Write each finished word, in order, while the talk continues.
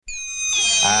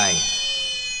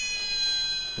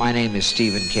My name is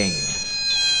Stephen King.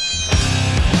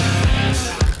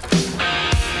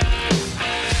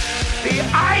 The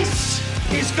ice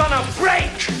is gonna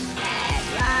break!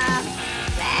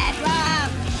 Bad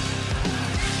Rob!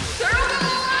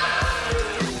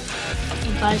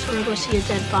 You guys want to go see a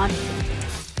dead body?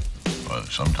 Well,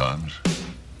 sometimes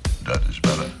that is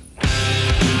better.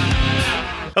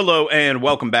 Hello and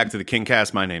welcome back to the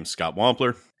Kingcast. My name's Scott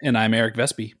Wampler. And I'm Eric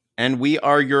Vespe. And we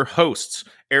are your hosts.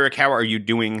 Eric, how are you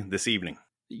doing this evening?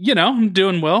 You know, I'm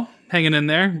doing well, hanging in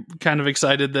there. Kind of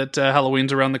excited that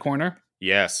Halloween's around the corner.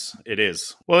 Yes, it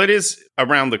is. Well, it is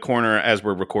around the corner as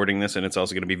we're recording this, and it's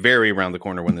also going to be very around the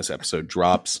corner when this episode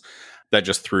drops. That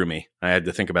just threw me. I had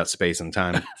to think about space and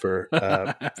time for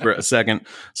a second.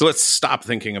 So let's stop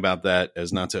thinking about that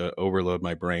as not to overload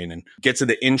my brain and get to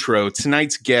the intro.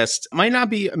 Tonight's guest might not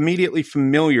be immediately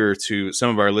familiar to some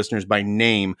of our listeners by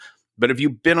name, but if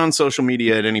you've been on social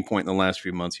media at any point in the last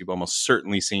few months, you've almost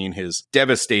certainly seen his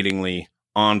devastatingly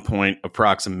on-point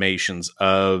approximations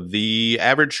of the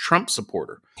average Trump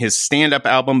supporter. His stand-up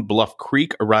album, Bluff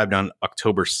Creek, arrived on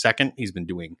October 2nd. He's been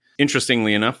doing,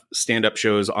 interestingly enough, stand-up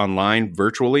shows online,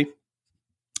 virtually.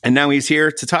 And now he's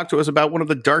here to talk to us about one of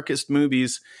the darkest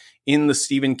movies in the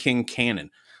Stephen King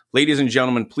canon. Ladies and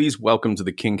gentlemen, please welcome to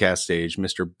the Kingcast stage,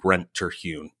 Mr. Brent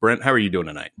Terhune. Brent, how are you doing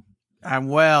tonight? I'm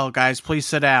well, guys. Please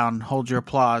sit down. Hold your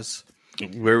applause.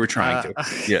 We're trying to.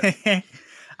 Yeah.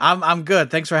 I'm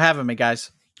good. Thanks for having me, guys.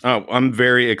 Oh, I'm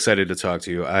very excited to talk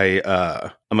to you.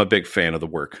 I'm a big fan of the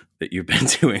work that you've been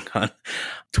doing on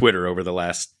Twitter over the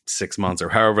last 6 months or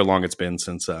however long it's been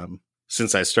since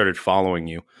I started following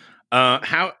you.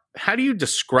 How do you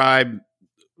describe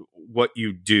what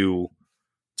you do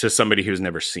to somebody who's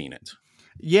never seen it?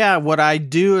 Yeah, what I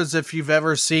do is if you've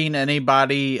ever seen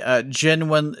anybody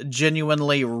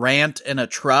genuinely rant in a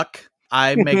truck,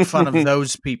 I make fun of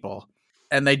those people.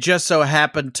 And they just so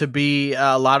happen to be,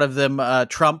 a lot of them,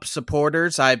 Trump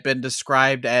supporters. I've been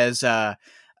described as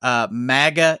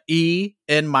MAGA-E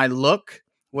in my look,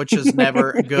 which is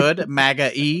never good,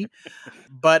 MAGA-E.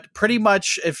 But pretty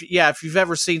much, if you've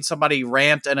ever seen somebody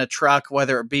rant in a truck,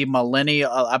 whether it be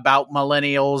about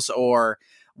millennials or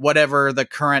whatever the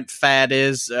current fad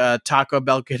is, Taco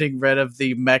Bell getting rid of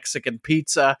the Mexican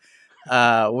pizza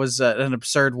was an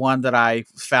absurd one that I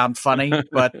found funny.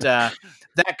 But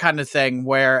that kind of thing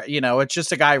where, you know, it's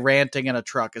just a guy ranting in a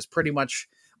truck is pretty much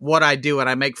what I do. And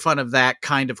I make fun of that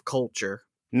kind of culture.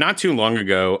 Not too long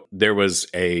ago, there was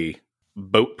a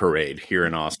boat parade here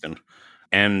in Austin,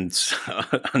 and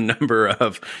a number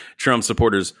of Trump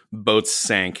supporters' boats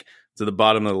sank to the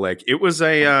bottom of the lake. It was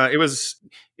an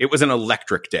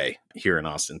electric day here in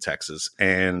Austin, Texas.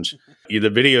 And the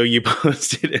video you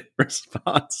posted in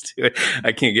response to it,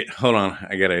 I can't get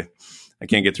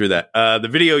through that. The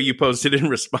video you posted in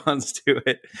response to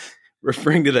it,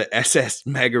 referring to the SS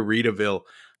Margaritaville,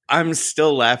 I'm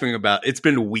still laughing about. It's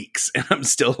been weeks, and I'm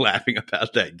still laughing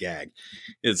about that gag.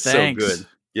 It's Thanks. So good.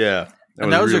 Yeah.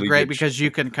 And those really are great good. because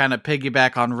you can kind of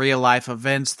piggyback on real life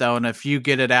events, though. And if you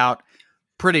get it out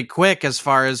pretty quick as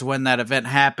far as when that event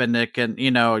happened, it can,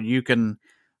 you can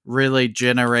really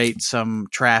generate some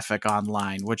traffic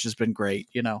online, which has been great,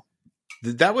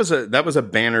 That was a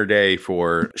banner day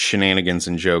for shenanigans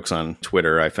and jokes on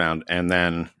Twitter, I found. And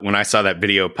then when I saw that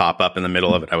video pop up in the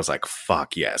middle of it, I was like,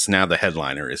 fuck yes, now the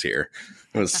headliner is here.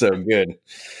 It was so good.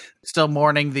 Still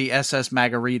mourning the SS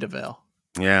Margaritaville.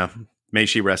 Yeah. May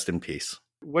she rest in peace.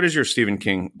 What is your Stephen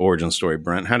King origin story,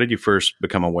 Brent? How did you first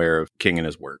become aware of King and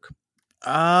his work?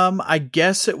 I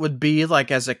guess it would be like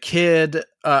as a kid,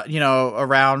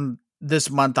 around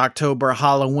this month, October,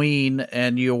 Halloween,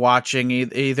 and you're watching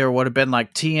either would have been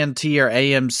like TNT or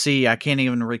AMC. I can't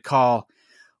even recall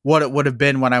what it would have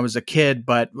been when I was a kid,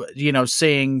 but,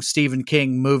 seeing Stephen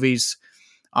King movies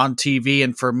on TV.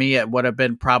 And for me, it would have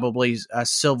been probably a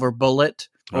Silver Bullet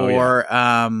or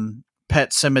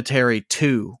Pet Sematary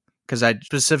 2. Because I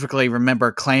specifically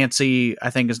remember Clancy, I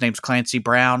think his name's Clancy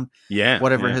Brown.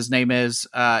 Whatever his name is,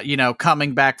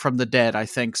 coming back from the dead, I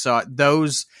think. So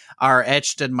those are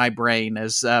etched in my brain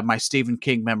as my Stephen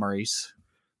King memories.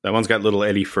 That one's got little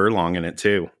Eddie Furlong in it,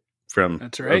 too, from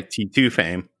T2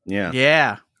 fame. Yeah.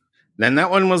 Yeah. Then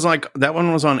that one was on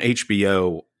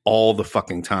HBO all the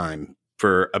fucking time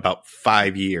for about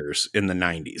 5 years in the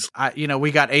 90s.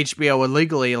 We got HBO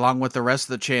illegally along with the rest of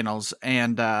the channels,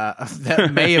 and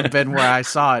that may have been where I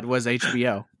saw it was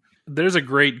HBO. There's a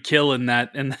great kill in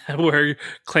that where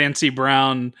Clancy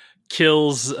Brown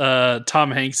kills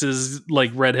Tom Hanks's like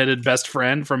redheaded best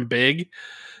friend from Big,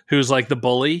 who's like the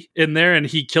bully in there, and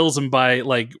he kills him by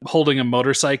like holding a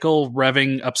motorcycle,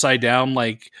 revving upside down,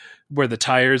 like where the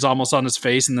tire is almost on his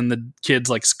face, and then the kid's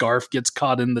like scarf gets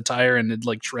caught in the tire and it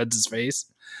like shreds his face.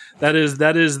 That is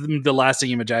the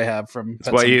lasting image I have from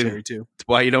Pet Sematary 2. That's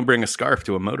why you don't bring a scarf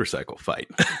to a motorcycle fight.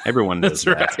 Everyone does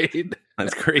That's that. right.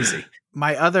 That's crazy.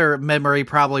 My other memory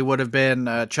probably would have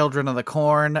been Children of the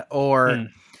Corn, or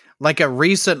like a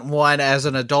recent one as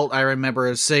an adult. I remember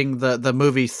is seeing the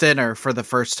movie Thinner for the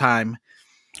first time.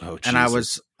 Oh,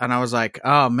 Jesus. And I was like,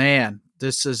 oh man,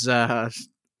 this is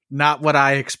not what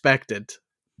I expected.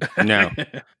 No,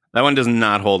 that one does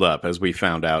not hold up, as we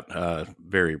found out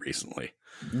very recently.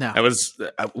 No,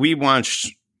 we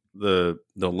watched the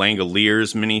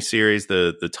Langoliers miniseries,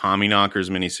 the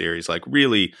Tommyknockers miniseries, like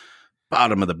really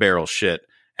bottom of the barrel shit.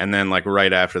 And then like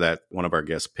right after that, one of our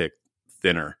guests picked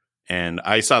Thinner, and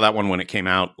I saw that one when it came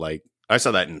out. Like I saw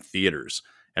that in theaters,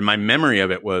 and my memory of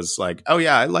it was like, oh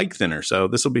yeah, I like Thinner, so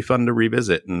this will be fun to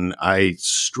revisit. And I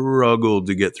struggled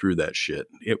to get through that shit.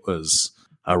 It was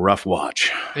a rough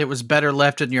watch. it was better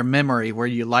left in your memory where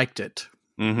you liked it.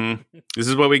 Mm-hmm. This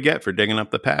is what we get for digging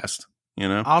up the past, you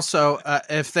know? Also,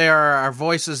 if there are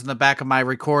voices in the back of my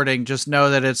recording, just know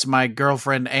that it's my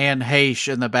girlfriend Anne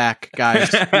Heche in the back,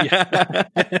 guys,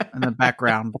 in the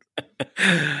background.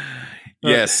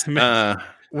 Yes.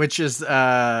 Which is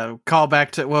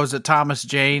callback to, what was it, Thomas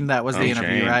Jane? That was the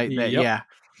interview, Jane. right? Yep. Yeah.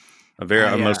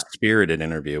 A most spirited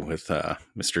interview with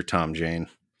Mr. Tom Jane.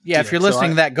 Yeah, if you're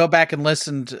listening to that, go back and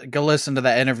listen to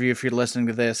that interview. If you're listening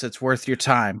to this, it's worth your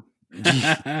time.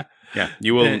 Yeah,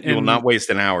 you will not waste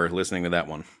an hour listening to that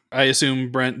one. I assume,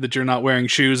 Brent, that you're not wearing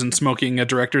shoes and smoking a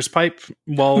director's pipe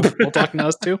while talking to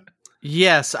us too?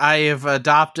 Yes, I have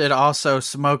adopted also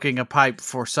smoking a pipe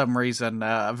for some reason.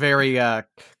 Very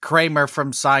Kramer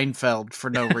from Seinfeld for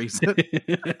no reason.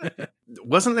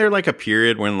 Wasn't there like a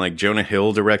period when like Jonah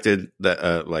Hill directed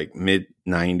the like mid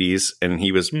 90s and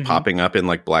he was popping up in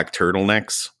like black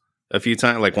turtlenecks a few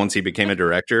times, like once he became a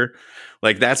director?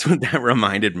 Like that's what that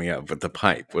reminded me of with the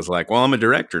pipe, was like, well, I'm a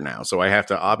director now, so I have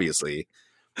to obviously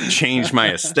change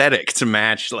my aesthetic to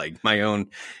match like my own.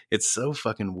 It's so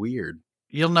fucking weird.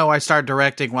 You'll know I start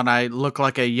directing when I look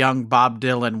like a young Bob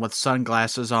Dylan with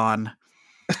sunglasses on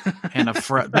and a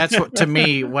that's what, to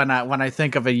me, when I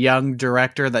think of a young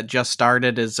director that just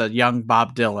started, is a young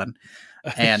Bob Dylan.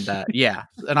 And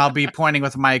and I'll be pointing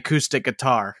with my acoustic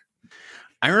guitar.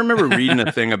 I remember reading a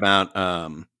thing about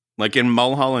like in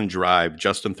Mulholland Drive,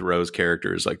 Justin Theroux's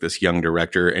character is like this young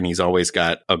director, and he's always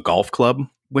got a golf club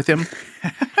with him.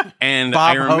 And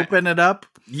Bob Hope it up.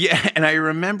 Yeah, and I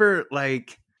remember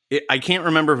like I can't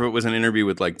remember if it was an interview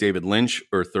with like David Lynch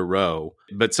or Theroux,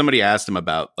 but somebody asked him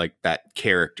about like that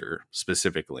character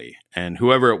specifically, and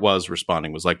whoever it was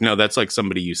responding was like, "No, that's like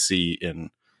somebody you see in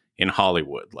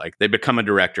Hollywood. Like they become a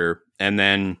director and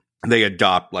then they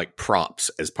adopt like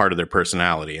props as part of their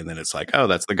personality, and then it's like, oh,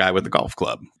 that's the guy with the golf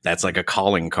club. That's like a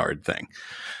calling card thing."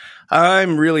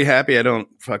 I'm really happy I don't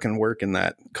fucking work in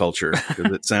that culture, because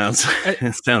it sounds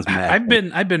mad.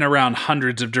 I've been around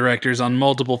hundreds of directors on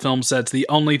multiple film sets. The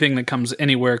only thing that comes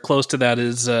anywhere close to that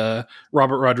is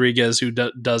Robert Rodriguez, who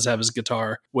does have his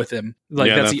guitar with him. Like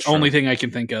that's the only thing I can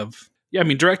think of. Yeah, I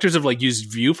mean, directors have like used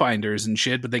viewfinders and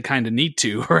shit, but they kind of need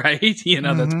to, right? You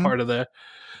know, that's part of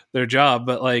their job.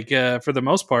 But like for the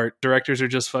most part, directors are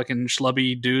just fucking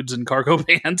schlubby dudes in cargo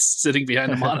pants sitting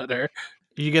behind a monitor.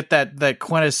 You get that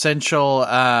quintessential,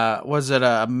 was it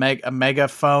a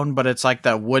megaphone, but it's like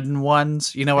the wooden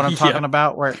ones. You know what I'm talking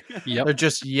about? Where they're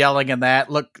just yelling in that,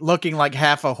 looking like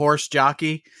half a horse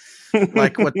jockey,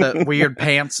 like with the weird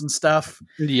pants and stuff.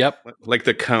 Yep. Like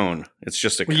the cone. It's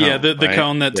just a cone. Yeah, the right?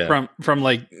 cone that's from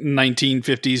like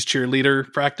 1950s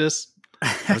cheerleader practice.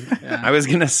 I was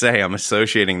going to say, I'm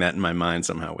associating that in my mind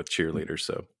somehow with cheerleaders,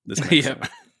 so this makes sense.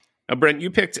 Now, Brent,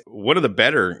 you picked one of the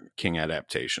better King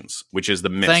adaptations, which is The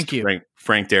Mist. Thank you.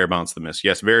 Frank Darabont's The Mist.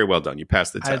 Yes, very well done. You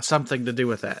passed the test. I had something to do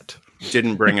with that.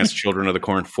 Didn't bring us Children of the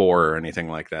Corn 4 or anything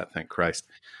like that, thank Christ.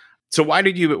 So why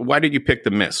did you pick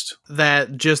The Mist?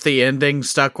 That just the ending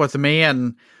stuck with me,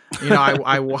 and you know,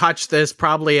 I watched this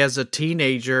probably as a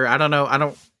teenager. I don't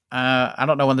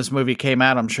know when this movie came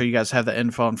out. I'm sure you guys have the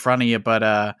info in front of you,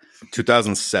 but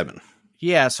 2007.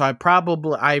 Yeah, so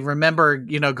I remember,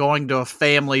 you know, going to a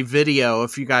family video.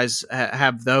 If you guys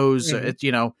have those,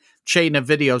 you know, chain of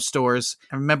video stores.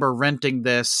 I remember renting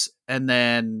this, and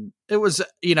then it was,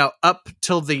 you know, up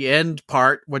till the end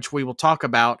part, which we will talk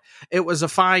about. It was a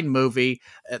fine movie.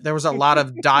 There was a lot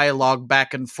of dialogue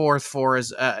back and forth for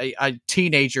as a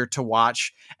teenager to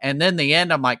watch, and then the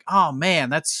end, I'm like, oh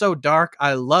man, that's so dark.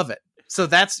 I love it. So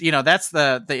that's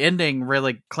the ending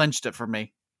really clinched it for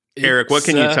me. Eric, what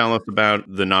can you tell us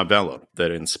about the novella that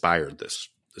inspired this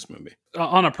this movie.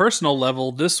 On a personal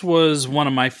level, this was one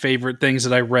of my favorite things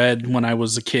that I read when I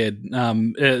was a kid.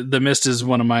 The Mist is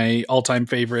one of my all-time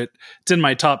favorite. It's in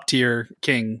my top tier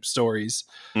King stories.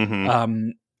 Mm-hmm.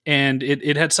 And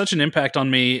it had such an impact on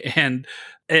me. And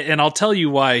I'll tell you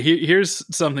why. Here's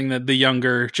something that the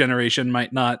younger generation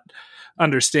might not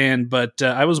understand, but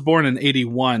I was born in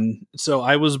 81. So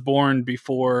I was born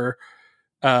before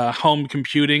home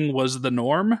computing was the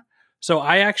norm. So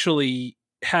I actually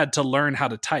had to learn how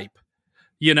to type.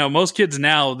 You know, most kids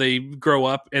now, they grow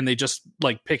up and they just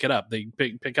like pick it up. They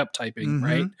pick up typing,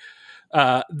 right?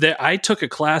 I took a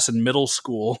class in middle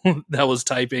school that was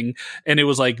typing, and it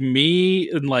was like me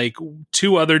and like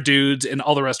two other dudes, and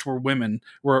all the rest were women,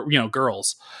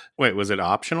 girls. Wait, was it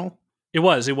optional? It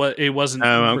wasn't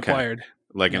required.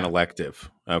 Like an elective.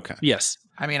 Okay. Yes.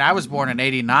 I mean, I was born in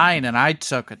 89 and I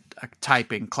took a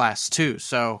typing class too.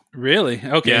 So really?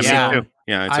 Okay. Yeah.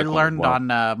 I learned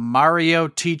on Mario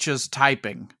Teaches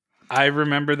Typing. I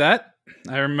remember that.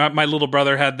 I remember my little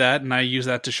brother had that, and I used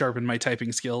that to sharpen my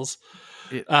typing skills.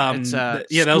 It's that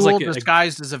was like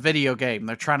disguised as a video game.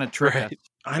 They're trying to trick us.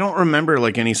 I don't remember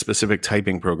like any specific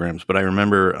typing programs, but I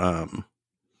remember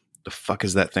the fuck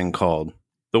is that thing called?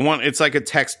 The one, it's like a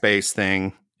text-based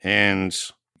thing, and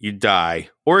you die.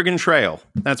 Oregon Trail.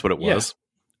 That's what it was.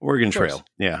 Yeah. Oregon Trail.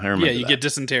 Yeah, I remember. Yeah, you get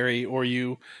dysentery, or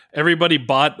everybody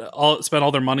spent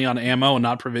all their money on ammo and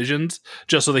not provisions,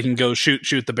 just so they can go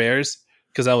shoot the bears,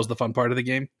 because that was the fun part of the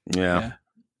game. Yeah.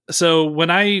 So when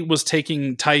I was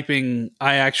taking typing,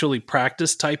 I actually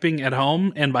practiced typing at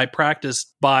home, and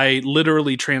by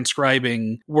literally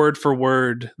transcribing word for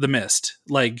word The Mist,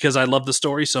 like, because I love the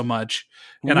story so much.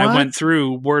 And I went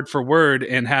through word for word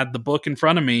and had the book in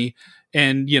front of me,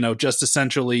 and, just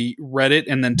essentially read it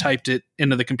and then typed it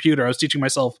into the computer. I was teaching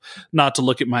myself not to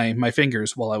look at my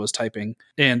fingers while I was typing.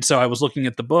 And so I was looking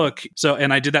at the book.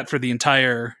 And I did that for the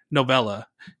entire novella.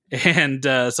 And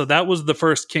so that was the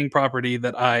first King property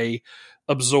that I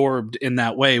absorbed in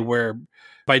that way, where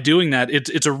by doing that,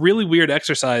 it's a really weird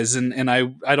exercise. And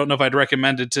I don't know if I'd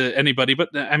recommend it to anybody,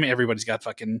 but I mean, everybody's got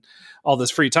fucking all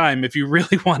this free time. If you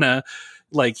really want to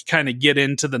like kind of get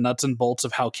into the nuts and bolts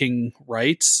of how King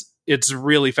writes, it's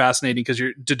really fascinating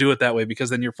to do it that way, because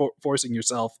then you're forcing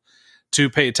yourself to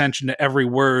pay attention to every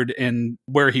word and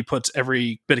where he puts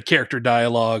every bit of character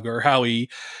dialogue, or how he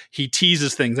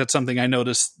teases things. That's something I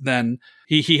noticed then.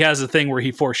 He has a thing where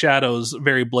he foreshadows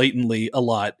very blatantly a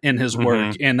lot in his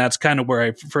work. And that's kind of where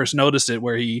I first noticed it,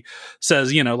 where he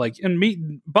says, like, and meet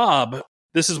Bob,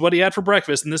 this is what he had for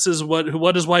breakfast, and this is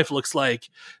what his wife looks like.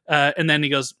 And then he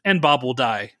goes, and Bob will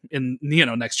die in,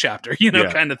 next chapter,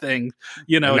 kind of thing, and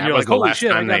you're like, holy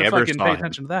shit, I gotta fucking pay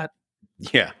attention to that.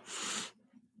 Yeah.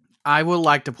 I would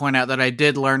like to point out that I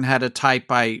did learn how to type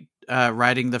by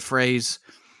writing the phrase,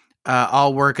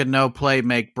 all work and no play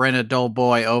make Brent a dull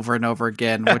boy over and over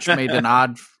again, which made an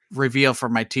odd reveal for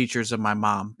my teachers and my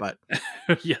mom. But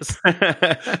yes.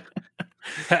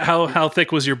 How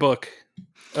thick was your book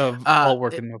of all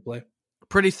work and no play?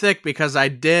 Pretty thick, because I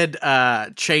did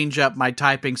change up my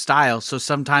typing style. So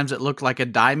sometimes it looked like a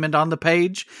diamond on the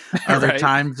page. Other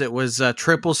times it was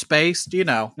triple spaced,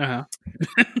 Uh-huh.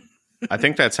 I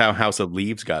think that's how House of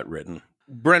Leaves got written.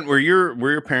 Brent, were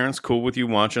your parents cool with you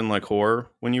watching like horror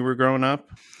when you were growing up?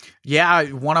 Yeah,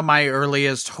 one of my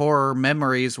earliest horror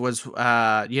memories was,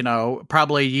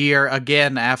 probably a year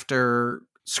again after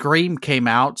Scream came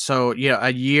out. So,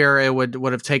 a year it would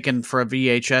have taken for a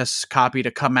VHS copy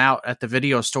to come out at the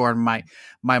video store. And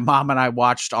my mom and I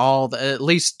watched at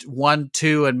least 1,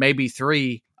 2, and maybe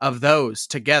 3 of those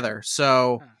together.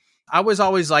 So I was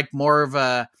always like more of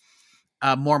a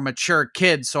more mature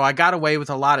kid. So I got away with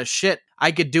a lot of shit.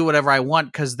 I could do whatever I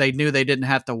want because they knew they didn't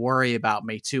have to worry about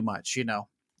me too much,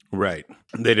 Right.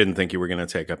 They didn't think you were going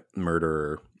to take up murder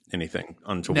or anything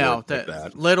untoward like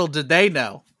that. Little did they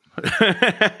know.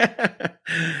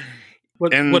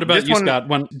 What about you, Scott?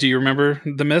 Do you remember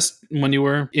The Mist when you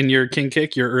were in your King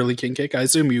Kick, your early King Kick? I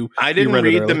assume I didn't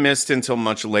read The Mist until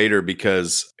much later,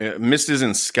 because Mist is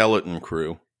in Skeleton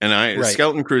Crew. And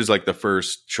Skeleton Crew is like the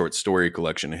first short story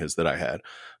collection of his that I had.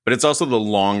 But it's also the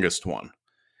longest one.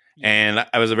 And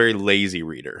I was a very lazy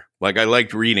reader. Like, I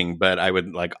liked reading, but I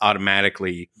would like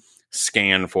automatically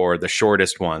scan for the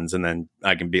shortest ones, and then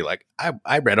I can be like,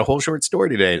 I read a whole short story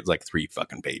today. It's like 3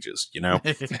 fucking pages,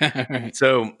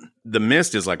 So The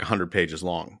Mist is like 100 pages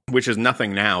long, which is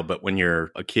nothing now, but when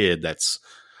you're a kid,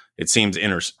 it seems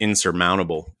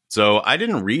insurmountable. So I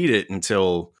didn't read it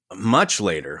until much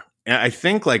later. I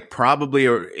think like probably,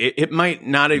 or it might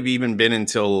not have even been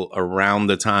until around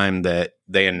the time that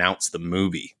they announced the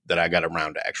movie that I got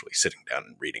around to actually sitting down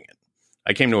and reading it.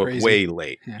 I came to it way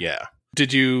late. Yeah.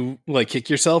 Did you like kick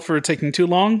yourself for taking too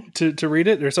long to read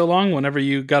it, or so long whenever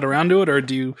you got around to it, or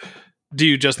do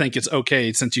you just think it's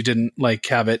okay since you didn't like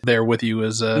have it there with you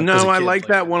as a No, as a I kid? like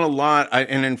that one a lot.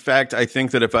 And in fact, I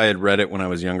think that if I had read it when I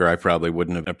was younger, I probably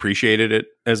wouldn't have appreciated it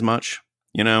as much.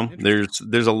 You know,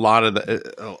 there's a lot of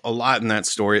a lot in that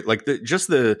story, like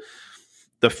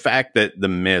the fact that the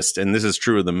Mist, and this is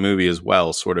true of the movie as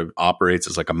well, sort of operates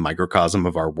as like a microcosm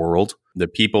of our world. The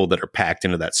people that are packed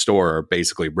into that store are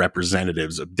basically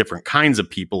representatives of different kinds of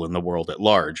people in the world at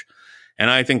large. And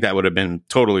I think that would have been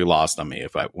totally lost on me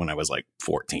when I was like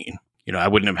 14. You know, I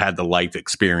wouldn't have had the life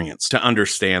experience to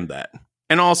understand that.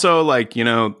 And also, like, you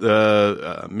know,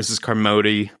 the Mrs.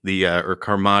 Carmody, or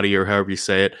Carmody, or however you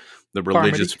say it, the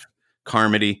religious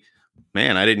Carmody.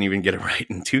 Man, I didn't even get it right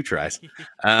in 2 tries.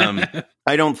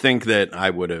 I don't think that I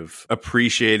would have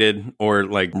appreciated or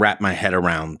like wrapped my head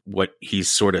around what he's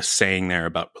sort of saying there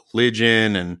about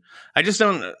religion. And I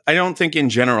don't think in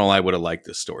general I would have liked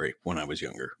this story when I was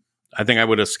younger. I think I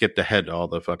would have skipped ahead to all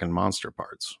the fucking monster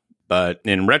parts. But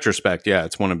in retrospect, yeah,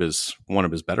 it's one of his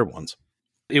better ones.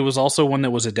 It was also one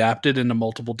that was adapted into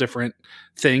multiple different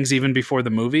things even before the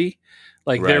movie.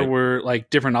 Like there were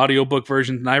like different audiobook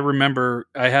versions. And I remember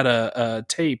I had a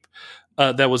tape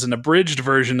that was an abridged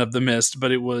version of The Mist,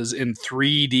 but it was in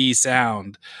 3D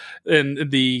sound.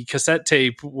 And the cassette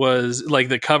tape was like,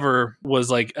 the cover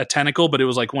was like a tentacle, but it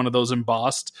was like one of those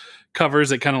embossed covers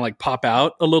that kind of like pop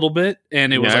out a little bit.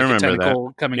 And it was like a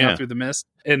tentacle coming out through the mist.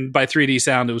 And by 3D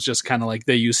sound, it was just kind of like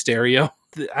they used stereo.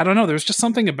 I don't know. There was just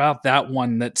something about that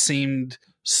one that seemed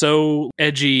so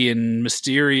edgy and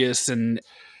mysterious, and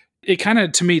it kind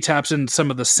of, to me, taps into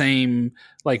some of the same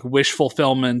like wish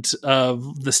fulfillment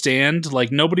of The Stand.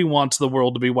 Like nobody wants the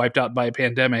world to be wiped out by a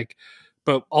pandemic,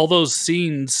 but all those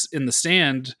scenes in The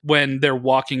Stand when they're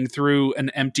walking through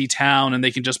an empty town and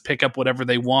they can just pick up whatever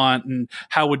they want, and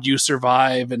how would you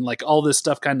survive, and like all this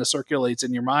stuff kind of circulates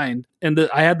in your mind. And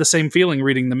I had the same feeling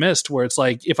reading The Mist, where it's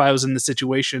like, if I was in the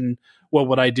situation, what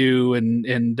would I do?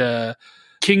 And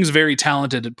King's very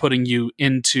talented at putting you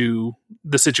into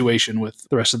the situation with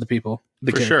the rest of the people,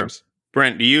 the characters. Sure.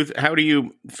 Brent, how do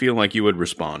you feel like you would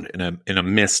respond in a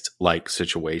Mist-like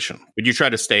situation? Would you try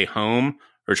to stay home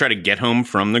or try to get home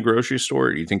from the grocery store?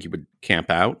 Or do you think you would camp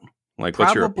out? Like,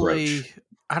 what's your approach?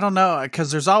 I don't know,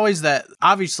 because there's always that,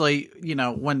 obviously, you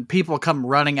know, when people come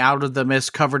running out of the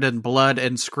mist covered in blood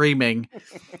and screaming,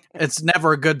 it's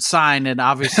never a good sign. And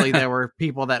obviously there were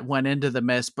people that went into the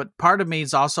mist, but part of me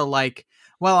is also like,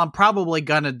 well, I'm probably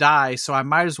going to die, so I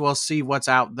might as well see what's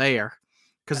out there,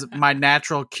 because my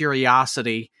natural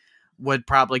curiosity would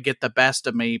probably get the best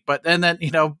of me. But and then,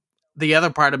 you know, the other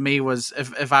part of me was,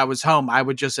 if I was home, I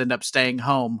would just end up staying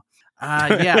home.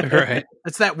 Yeah, right.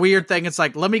 It's that weird thing. It's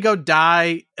like, let me go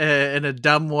die in a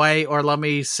dumb way, or let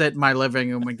me sit in my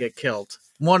living room and get killed.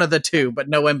 One of the two, but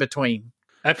no in between.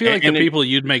 I feel like the people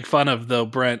you'd make fun of, though,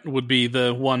 Brent, would be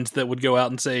the ones that would go out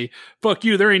and say, fuck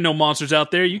you, there ain't no monsters out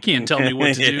there. You can't tell me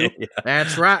what to do. Yeah.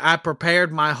 That's right. I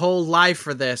prepared my whole life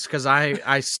for this, because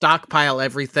I stockpile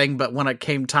everything, but when it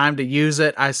came time to use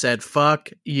it, I said, fuck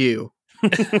you.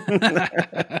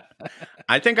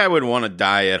 I think I would want to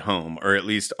die at home, or at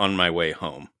least on my way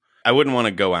home. I wouldn't want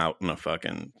to go out in a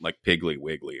fucking like Piggly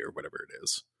Wiggly or whatever it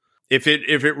is. If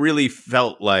it really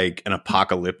felt like an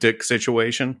apocalyptic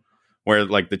situation where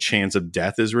like the chance of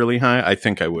death is really high, I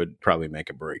think I would probably make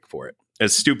a break for it.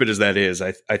 As stupid as that is,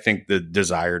 I think the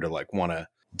desire to like want to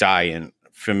die in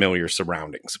familiar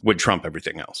surroundings would trump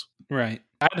everything else. Right.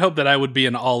 I'd hope that I would be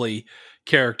an Ollie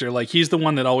character. Like, he's the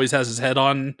one that always has his head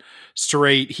on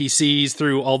straight. He sees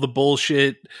through all the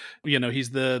bullshit. You know, he's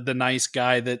the nice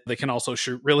guy that can also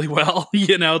shoot really well.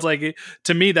 You know, it's like,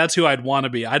 to me, that's who I'd want to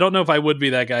be. I don't know if I would be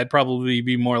that guy. I'd probably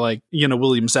be more like, you know,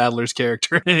 William Sadler's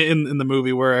character in the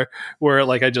movie where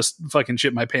like I just fucking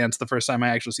shit my pants the first time I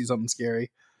actually see something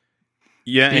scary.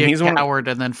 Yeah, be and he's a coward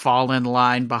and then fall in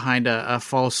line behind a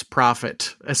false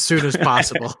prophet as soon as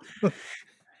possible.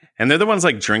 And they're the ones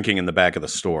like drinking in the back of the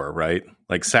store, right?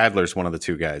 Like Sadler's one of the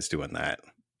two guys doing that,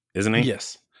 isn't he?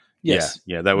 Yes.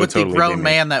 Yeah, that would With totally the grown be me.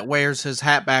 man that wears his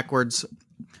hat backwards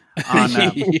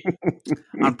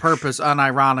on purpose,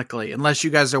 unironically. Unless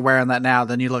you guys are wearing that now,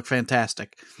 then you look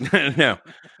fantastic. No,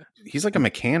 he's like a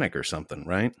mechanic or something,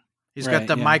 right? He's got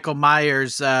the Michael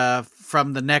Myers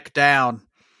from the neck down,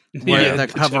 where the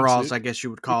coveralls, jumpsuit. I guess you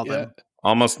would call them.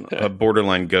 Almost a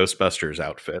borderline Ghostbusters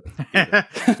outfit.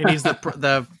 And he's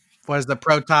the what is the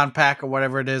proton pack or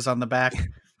whatever it is on the back.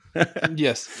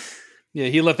 Yes. Yeah,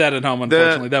 he left that at home,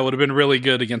 unfortunately. That would have been really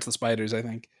good against the spiders, I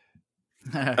think.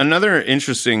 Another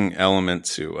interesting element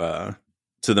to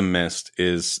The Mist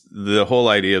is the whole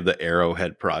idea of the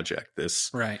Arrowhead Project,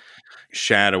 this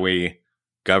shadowy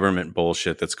government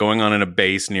bullshit that's going on in a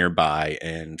base nearby,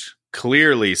 and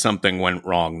clearly something went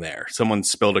wrong there. Someone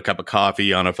spilled a cup of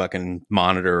coffee on a fucking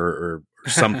monitor or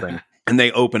something. And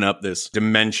they open up this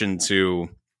dimension to,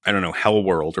 I don't know, hell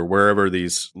world or wherever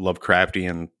these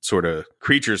Lovecraftian sort of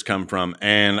creatures come from.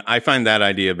 And I find that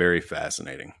idea very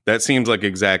fascinating. That seems like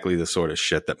exactly the sort of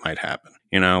shit that might happen.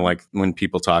 You know, like when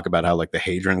people talk about how like the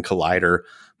Hadron Collider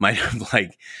might have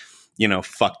like, you know,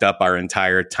 fucked up our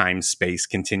entire time-space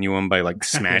continuum by like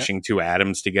smashing two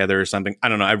atoms together or something. I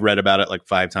don't know. I've read about it like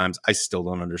 5 times. I still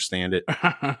don't understand it,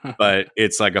 but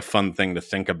it's like a fun thing to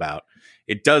think about.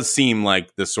 It does seem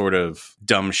like the sort of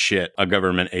dumb shit a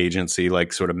government agency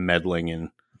like sort of meddling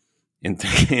in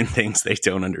things they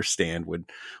don't understand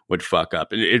would fuck up.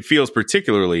 It feels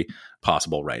particularly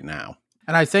possible right now.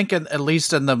 And I think at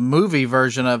least in the movie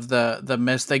version of the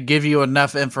Mist, they give you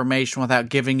enough information without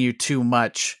giving you too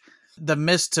much. The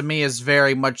Mist to me is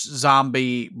very much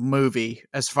zombie movie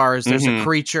as far as there's a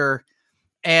creature,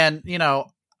 and you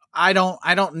know, I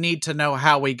don't need to know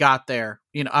how we got there,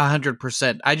 you know,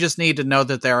 100%. I just need to know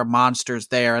that there are monsters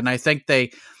there. And I think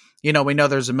they, you know, we know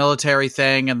there's a military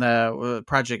thing and the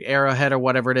Project Arrowhead or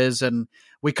whatever it is. And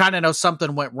we kind of know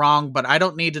something went wrong, but I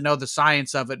don't need to know the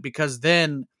science of it, because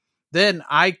then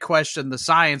I question the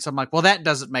science. I'm like, well, that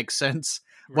doesn't make sense.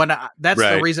 That's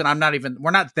right. The reason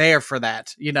we're not there for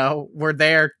that. You know, we're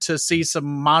there to see some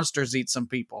monsters eat some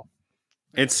people.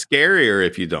 It's scarier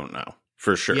if you don't know,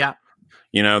 for sure. Yeah.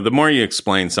 You know, the more you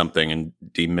explain something and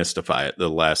demystify it, the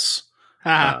less,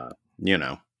 you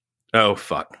know, oh,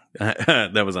 fuck,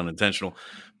 that was unintentional.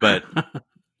 But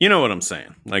you know what I'm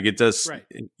saying? Like it does, right.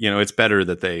 You know, it's better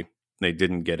that they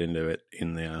didn't get into it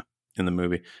in the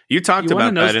movie. You talked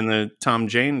about that in the Tom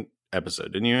Jane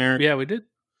episode, didn't you, Eric? Yeah, we did.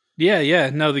 Yeah.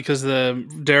 No, because the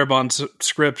Darabont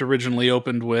script originally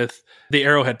opened with the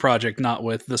Arrowhead Project, not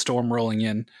with the storm rolling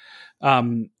in.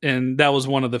 And that was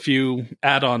one of the few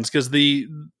add-ons, because the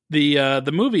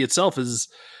movie itself is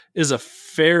a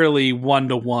fairly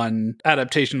 1-to-1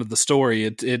 adaptation of the story.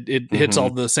 It hits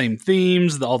all the same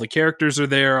themes. All the characters are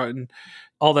there, and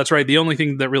all that's right. The only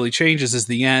thing that really changes is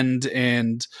the end,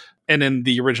 and in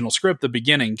the original script, the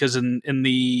beginning, because in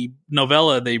the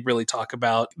novella they really talk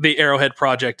about the Arrowhead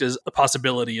Project as a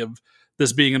possibility of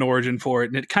this being an origin for it,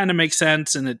 and it kind of makes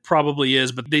sense, and it probably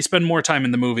is, but they spend more time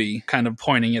in the movie kind of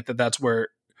pointing it that's where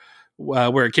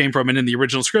it came from. And in the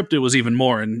original script, it was even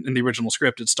more. And in the original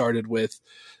script, it started with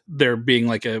there being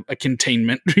like a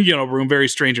containment, you know, room, very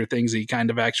Stranger Things-y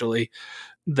kind of, actually,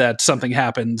 that something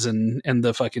happens and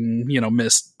the fucking, you know,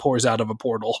 mist pours out of a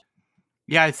portal.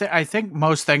 Yeah, I think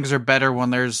most things are better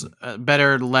when there's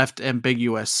better left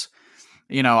ambiguous.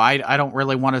 You know, I don't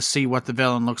really want to see what the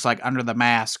villain looks like under the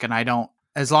mask, and I don't,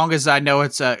 as long as I know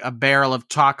it's a barrel of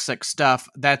toxic stuff,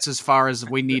 that's as far as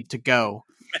we need to go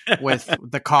with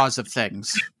the cause of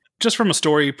things. Just from a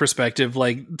story perspective,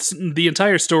 like the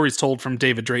entire story is told from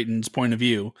David Drayton's point of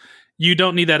view. You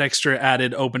don't need that extra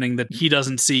added opening that he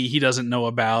doesn't see, he doesn't know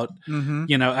about. Mm-hmm.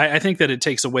 You know, I think that it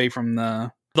takes away from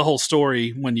the whole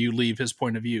story when you leave his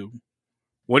point of view.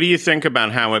 What do you think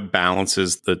about how it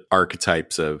balances the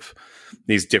archetypes of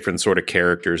these different sort of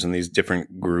characters and these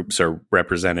different groups are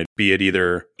represented, be it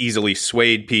either easily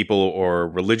swayed people or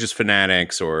religious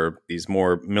fanatics or these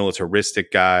more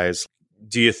militaristic guys?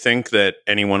 Do you think that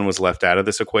anyone was left out of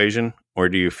this equation, or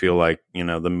do you feel like, you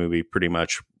know, the movie pretty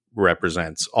much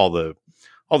represents all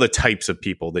the types of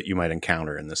people that you might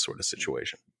encounter in this sort of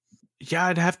situation? Yeah,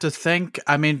 I'd have to think.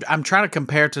 I mean, I'm trying to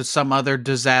compare to some other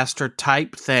disaster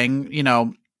type thing, you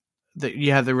know, that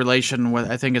you have the relation with,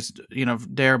 I think it's, you know,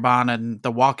 Darabont and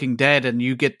The Walking Dead, and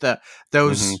you get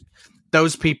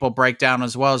those people break down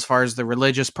as well, as far as the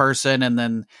religious person, and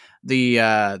then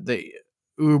the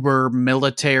uber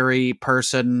military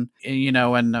person, you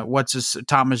know, and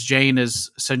Thomas Jane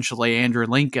is essentially Andrew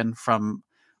Lincoln from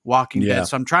Walking Dead.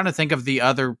 So I'm trying to think of the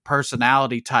other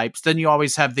personality types. Then you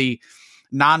always have the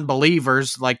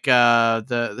non-believers, like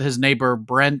his neighbor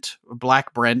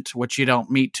Black Brent, which you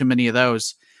don't meet too many of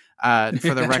those.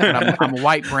 For the record, I'm a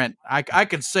white Brent. I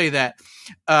could say that,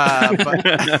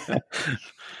 but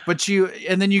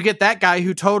then you get that guy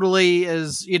who totally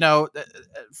is, you know,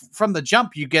 from the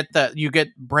jump. You get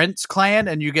Brent's clan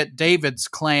and you get David's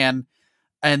clan,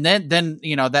 and then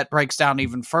you know that breaks down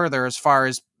even further as far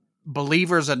as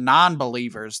believers and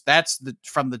non-believers. That's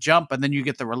from the jump, and then you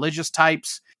get the religious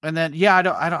types, and then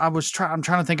I'm trying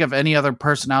to think of any other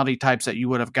personality types that you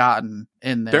would have gotten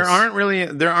in this. There aren't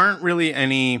really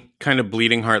any kind of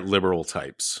bleeding heart liberal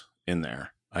types in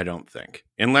there, I don't think,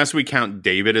 unless we count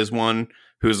David as one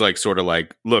who's like sort of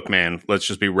like, look, man, let's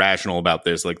just be rational about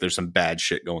this. Like, there's some bad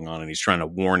shit going on, and he's trying to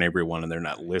warn everyone, and they're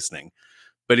not listening.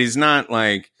 but he's not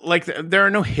like there are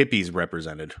no hippies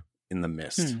represented in The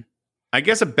Mist. I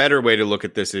guess a better way to look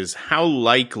at this is, how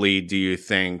likely do you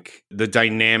think the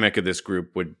dynamic of this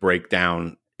group would break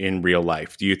down in real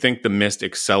life? Do you think The Mist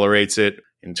accelerates it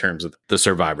in terms of the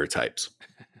survivor types?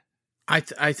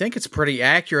 I think it's pretty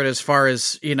accurate as far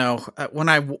as, you know, when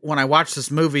I watched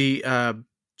this movie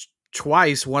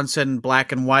twice, once in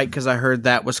black and white, because I heard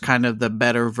that was kind of the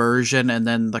better version, and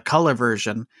then the color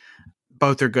version.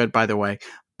 Both are good, by the way.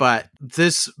 But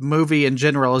this movie in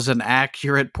general is an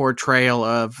accurate portrayal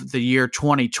of the year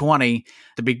 2020.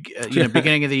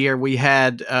 Beginning of the year, we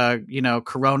had,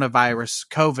 coronavirus,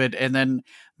 COVID, and then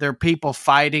there are people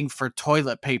fighting for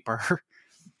toilet paper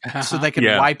so they can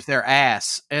wipe their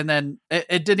ass. And then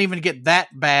it didn't even get that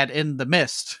bad in The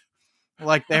Mist.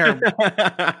 Like, they're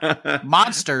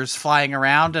monsters flying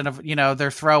around, and, you know,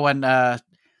 they're throwing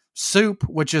soup,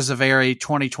 which is a very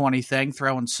 2020 thing,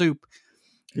 throwing soup.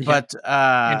 But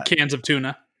and cans of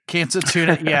tuna,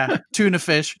 yeah, tuna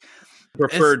fish.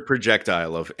 Preferred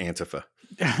projectile of Antifa.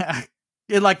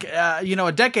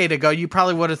 A decade ago, you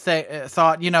probably would have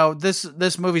thought, you know,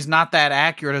 this movie's not that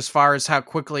accurate as far as how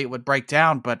quickly it would break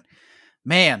down. But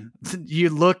man, you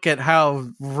look at how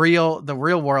real the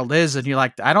real world is, and you're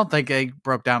like, I don't think they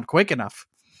broke down quick enough.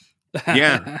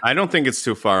 Yeah, I don't think it's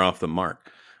too far off the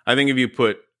mark. I think if you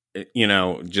put, you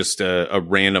know, just a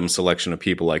random selection of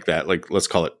people like that, like let's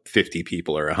call it 50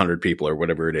 people or 100 people or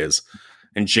whatever it is,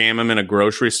 and jam them in a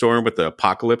grocery store with the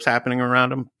apocalypse happening around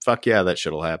them, fuck yeah, that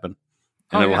shit'll happen.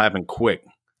 And it'll happen quick.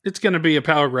 It's going to be a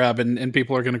power grab, and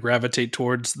people are going to gravitate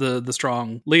towards the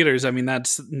strong leaders. I mean,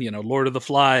 that's, you know, Lord of the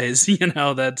Flies, you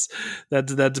know, that's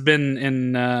been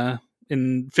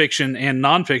in fiction and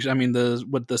nonfiction. I mean,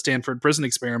 the Stanford prison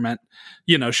experiment,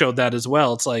 you know, showed that as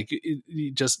well. It's like,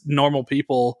 just normal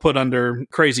people put under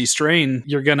crazy strain,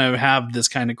 you're going to have this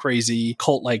kind of crazy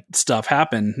cult-like stuff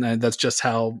happen. That's just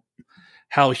how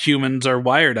humans are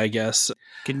wired, I guess.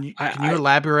 Can you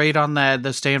elaborate on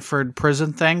the Stanford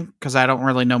prison thing? Because I don't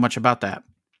really know much about that.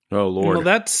 Oh, Lord. Well,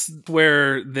 that's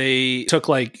where they took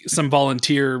like some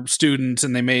volunteer students,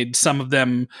 and they made some of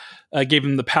them, gave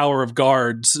them the power of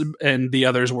guards, and the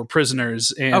others were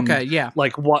prisoners. And okay, yeah.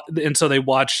 And so they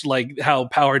watched like how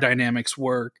power dynamics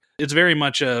work. It's very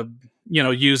much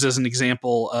used as an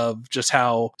example of just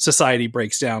how society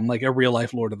breaks down, like a real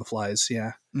life Lord of the Flies.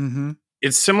 Yeah. Mm-hmm.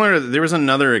 It's similar. There was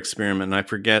another experiment, and I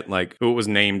forget like who it was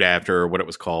named after or what it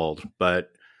was called,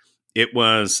 but it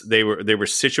was they were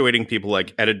situating people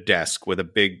like at a desk with a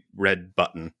big red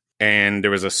button, and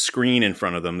there was a screen in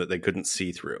front of them that they couldn't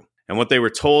see through. And what they were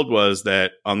told was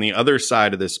that on the other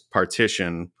side of this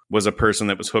partition was a person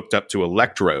that was hooked up to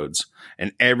electrodes,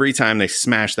 and every time they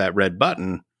smashed that red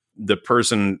button, the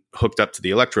person hooked up to the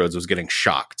electrodes was getting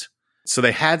shocked. So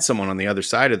they had someone on the other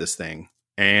side of this thing,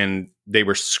 and they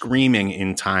were screaming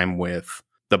in time with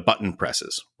the button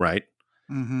presses, right?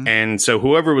 Mm-hmm. And so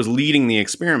whoever was leading the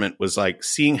experiment was like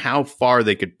seeing how far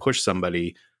they could push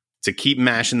somebody to keep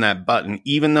mashing that button,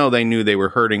 even though they knew they were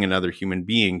hurting another human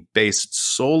being, based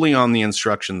solely on the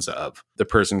instructions of the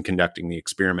person conducting the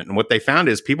experiment. And what they found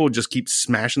is people would just keep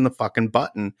smashing the fucking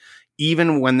button,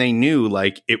 even when they knew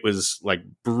like it was like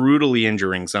brutally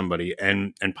injuring somebody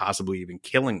and possibly even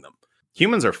killing them.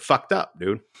 Humans are fucked up,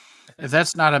 dude. If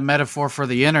that's not a metaphor for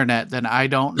the internet, then I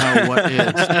don't know what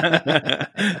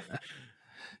is.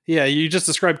 Yeah, you just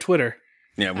described Twitter.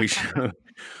 Yeah, we should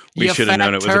have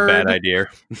known it was a bad idea.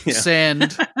 Yeah.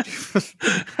 Send.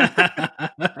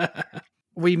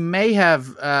 We may have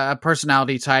a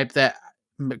personality type that,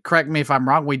 correct me if I'm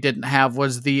wrong, we didn't have,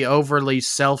 was the overly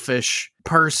selfish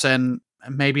person.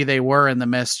 Maybe they were in The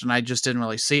Mist and I just didn't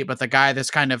really see it, but the guy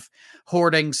that's kind of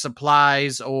hoarding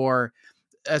supplies, or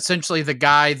essentially the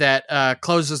guy that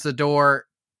closes the door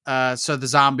so the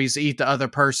zombies eat the other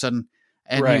person,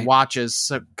 and he watches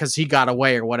because he got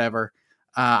away or whatever.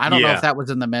 I don't know if that was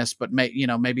in The Mist, but maybe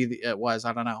it was.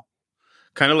 I don't know.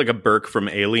 Kind of like a Burke from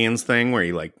Aliens thing, where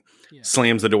he like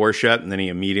slams the door shut and then he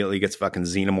immediately gets fucking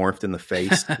xenomorphed in the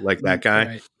face, like that guy.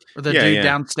 Right. Or the dude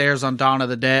downstairs on Dawn of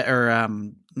the Dead or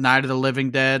Night of the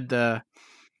Living Dead. The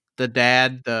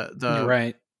dad,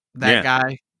 that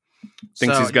guy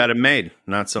thinks he's got it made.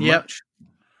 Not so much.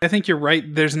 I think you're right.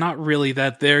 There's not really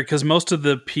that there, because most of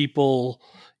the people,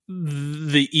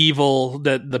 the evil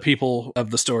that the people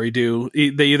of the story do,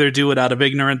 they either do it out of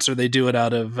ignorance or they do it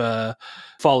out of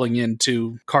falling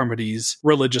into Carmody's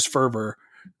religious fervor.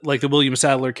 Like the William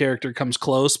Sadler character comes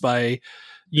close by,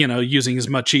 using his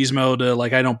machismo to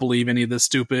like, I don't believe any of this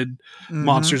stupid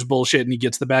monsters bullshit, and he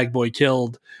gets the bag boy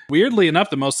killed. Weirdly enough,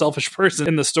 the most selfish person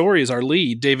in the story is our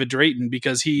lead, David Drayton,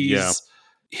 because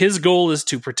his goal is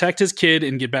to protect his kid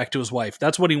and get back to his wife.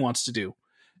 That's what he wants to do.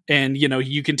 And, you know,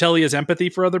 you can tell he has empathy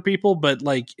for other people, but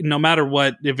like, no matter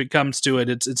what, if it comes to it,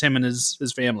 it's him and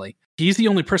his family. He's the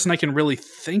only person I can really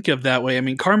think of that way. I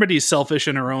mean, Carmody's selfish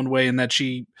in her own way in that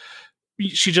she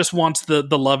just wants the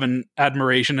love and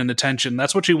admiration and attention.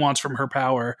 That's what she wants from her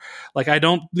power. Like, I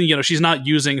don't, you know, she's not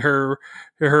using her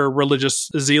religious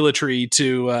zealotry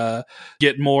to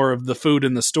get more of the food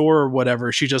in the store or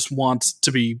whatever. She just wants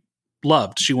to be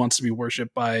loved. She wants to be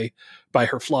worshipped by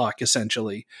her flock,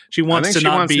 essentially. She wants to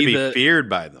not be feared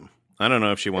by them. I don't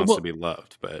know if she wants to be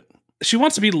loved, but she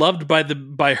wants to be loved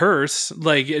by hers.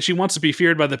 Like, she wants to be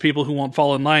feared by the people who won't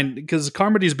fall in line, because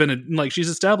Carmody's been she's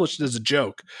established as a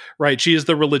joke, right? She is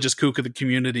the religious kook of the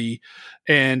community,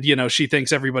 and, you know, she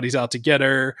thinks everybody's out to get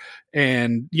her,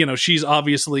 and, you know, she's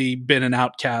obviously been an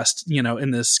outcast, you know,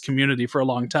 in this community for a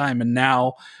long time, and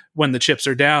now when the chips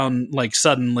are down, like,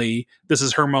 suddenly this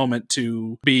is her moment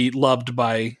to be loved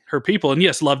by her people. And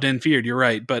yes, loved and feared, you're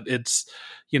right, but it's,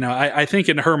 you know, I think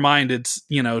in her mind, it's,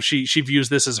 you know, she views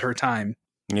this as her time.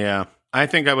 Yeah. I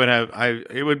think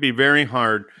it would be very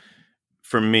hard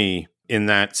for me in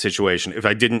that situation if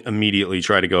I didn't immediately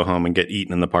try to go home and get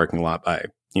eaten in the parking lot by,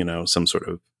 you know, some sort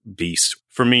of beast.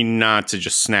 For me not to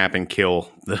just snap and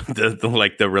kill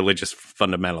the religious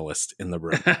fundamentalist in the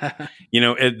room. You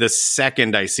know, the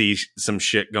second I see some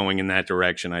shit going in that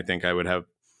direction, I think I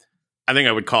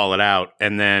would call it out.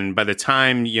 And then by the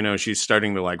time, you know, she's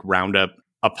starting to like round up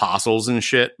apostles and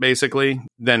shit, basically,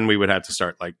 then we would have to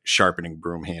start like sharpening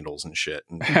broom handles and shit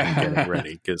and getting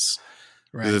ready, because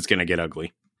it's going to get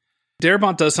ugly.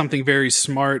 Darabont does something very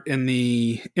smart in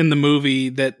the movie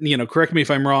that, you know, correct me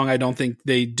if I'm wrong, I don't think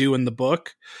they do in the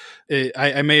book.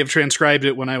 I may have transcribed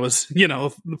it when I was, you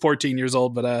know, 14 years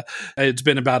old, but it's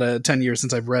been about 10 years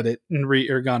since I've read it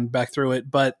and gone back through it.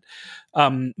 But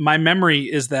my memory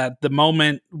is that the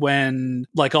moment when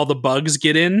like all the bugs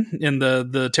get in and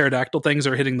the pterodactyl things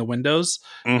are hitting the windows,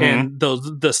 and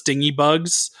the stingy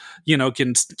bugs, you know,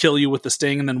 can kill you with the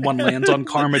sting, and then one lands on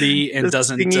Carmody and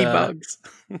doesn't.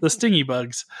 The stingy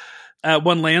bugs.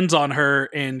 One lands on her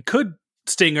and could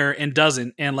sting her and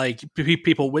doesn't, and like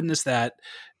people witness that.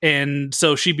 And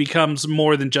so she becomes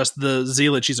more than just the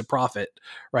zealot. She's a prophet,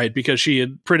 right? Because she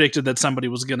had predicted that somebody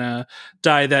was going to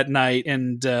die that night,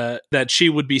 and that she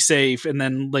would be safe. And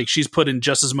then like she's put in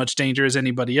just as much danger as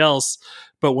anybody else.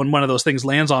 But when one of those things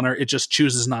lands on her, it just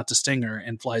chooses not to sting her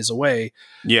and flies away.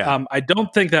 Yeah. I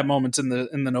don't think that moment's in the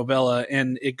novella,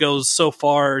 and it goes so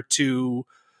far to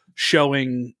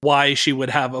showing why she would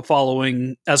have a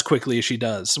following as quickly as she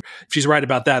does. If she's right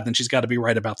about that, then she's got to be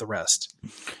right about the rest.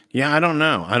 Yeah, I don't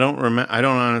know. I don't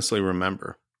honestly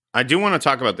remember. I do want to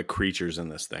talk about the creatures in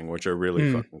this thing, which are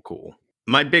really fucking cool.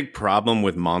 My big problem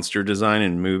with monster design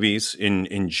in movies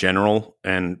in general,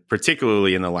 and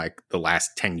particularly in the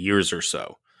last 10 years or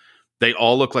so, they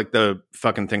all look like the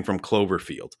fucking thing from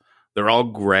Cloverfield. They're all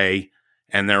gray,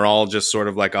 and they're all just sort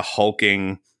of like a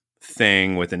hulking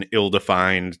thing with an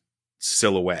ill-defined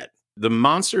silhouette. The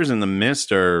monsters in the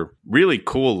Mist are really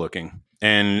cool looking,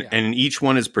 and each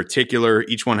one is particular.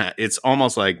 Each one it's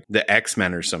almost like the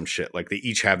X-Men or some shit. Like they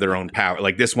each have their own power.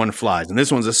 Like this one flies, and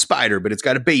this one's a spider, but it's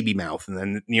got a baby mouth, and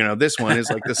then, you know, this one is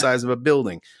like the size of a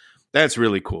building. That's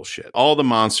really cool shit. All the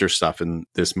monster stuff in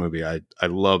this movie, I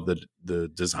love the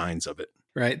designs of it.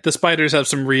 Right. The spiders have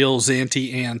some real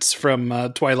Xanty ants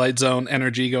from Twilight Zone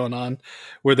energy going on,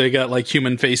 where they got like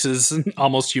human faces,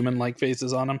 almost human-like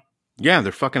faces on them. Yeah,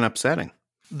 they're fucking upsetting.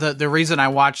 The reason I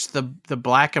watched the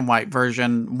black and white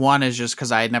version, one is just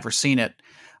because I had never seen it,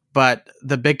 but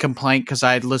the big complaint, because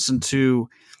I had listened to,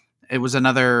 it was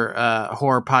another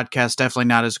horror podcast, definitely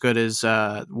not as good as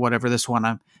whatever this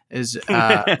one is.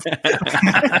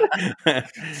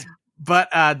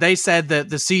 But they said that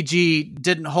the CG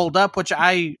didn't hold up, which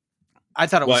I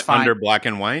thought it was fine. Under black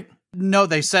and white? No,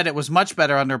 they said it was much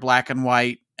better under black and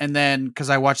white. And then, because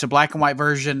I watched the black and white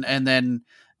version, and then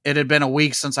it had been a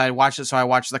week since I watched it, so I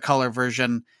watched the color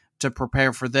version to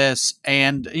prepare for this.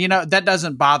 And, you know, that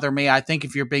doesn't bother me. I think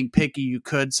if you're being picky, you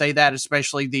could say that,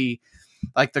 especially the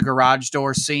garage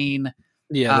door scene.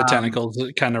 Yeah, the tentacles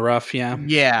kind of rough, yeah.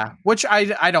 Yeah, which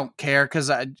I don't care,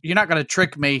 because you're not going to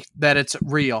trick me that it's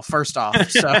real, first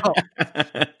off. So,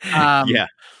 yeah.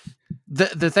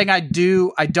 The thing I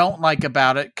don't like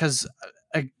about it, because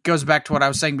it goes back to what I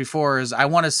was saying before, is I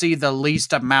want to see the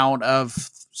least amount of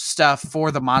stuff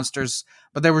for the monsters,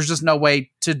 but there was just no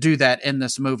way to do that in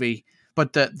this movie.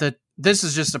 But this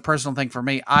is just a personal thing for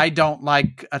me. I don't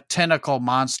like a tentacle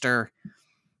monster,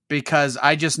 because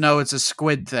I just know it's a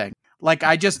squid thing. Like,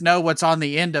 I just know what's on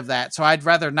the end of that. So I'd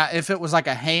rather not. If it was like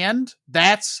a hand,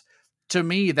 to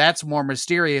me, that's more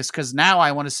mysterious, because now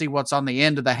I want to see what's on the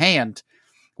end of the hand,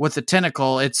 with a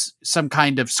tentacle, it's some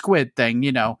kind of squid thing,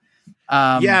 you know.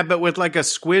 Yeah, but with like a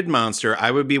squid monster, I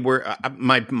would be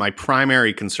my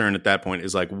primary concern at that point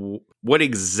is like, what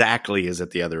exactly is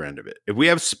at the other end of it? If we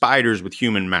have spiders with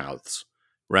human mouths,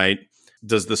 right?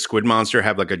 Does the squid monster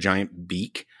have like a giant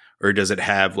beak, or does it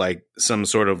have like some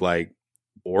sort of like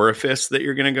orifice that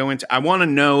you're going to go into? I want to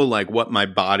know like what my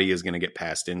body is going to get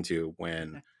passed into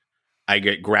when I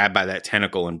get grabbed by that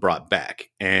tentacle and brought back.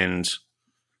 And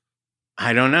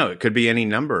I don't know. It could be any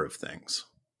number of things.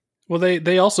 Well,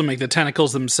 they also make the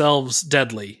tentacles themselves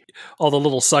deadly. All the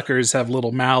little suckers have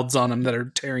little mouths on them that are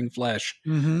tearing flesh,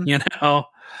 you know?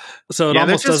 So it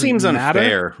almost that just seems matter.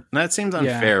 Unfair. That seems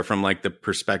unfair from like the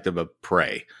perspective of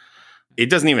prey. It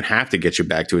doesn't even have to get you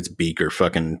back to its beak or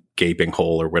fucking gaping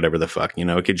hole or whatever the fuck, you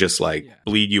know, it could just like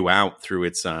bleed you out through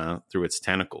its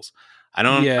tentacles. I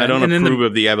don't approve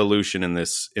of the evolution in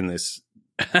this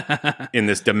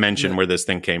dimension where this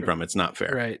thing came from. It's not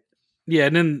fair. Right. Yeah,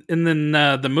 and then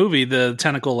the movie, the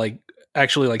tentacle like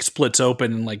actually like splits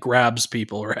open and like grabs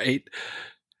people, right?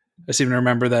 I seem to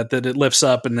remember that it lifts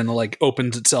up and then it like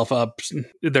opens itself up.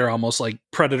 They're almost like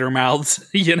predator mouths,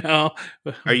 you know.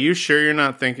 Are you sure you're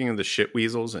not thinking of the shit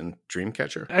weasels in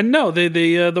Dreamcatcher? And no, they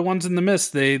the ones in the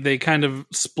mist, they kind of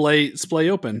splay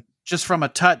open. Just from a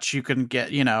touch, you can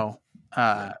get, you know,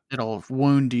 it'll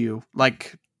wound you,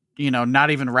 like, you know,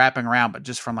 not even wrapping around, but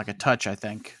just from like a touch, I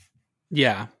think.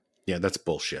 Yeah. Yeah, that's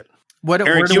bullshit. Where do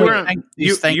you think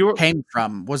these things came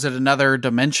from? Was it another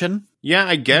dimension? Yeah,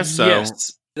 I guess so.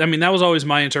 Yes. I mean, that was always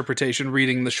my interpretation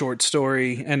reading the short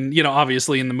story. And, you know,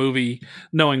 obviously in the movie,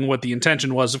 knowing what the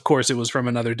intention was, of course, it was from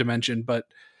another dimension. But,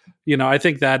 you know, I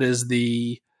think that is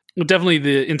definitely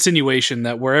the insinuation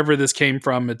that wherever this came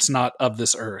from, it's not of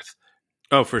this earth.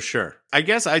 Oh, for sure. I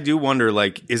guess I do wonder,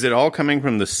 like, is it all coming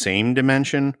from the same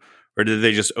dimension, or did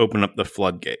they just open up the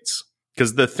floodgates?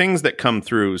 Because the things that come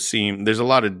through there's a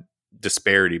lot of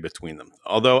disparity between them.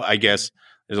 Although I guess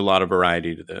there's a lot of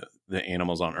variety to the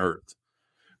animals on Earth.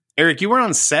 Eric, you were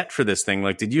on set for this thing.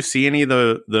 Like, did you see any of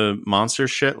the monster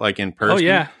shit like in person?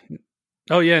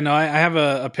 Oh yeah. No, I have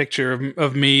a picture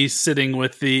of me sitting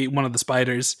with one of the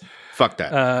spiders. Fuck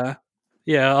that.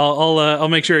 Yeah, I'll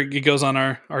make sure it goes on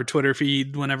our Twitter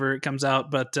feed whenever it comes out.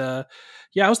 But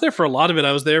yeah, I was there for a lot of it.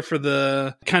 I was there for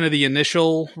the kind of the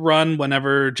initial run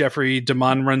whenever Jeffrey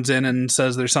DeMunn runs in and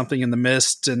says there's something in the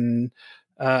mist, and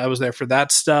I was there for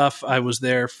that stuff. I was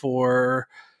there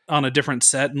on a different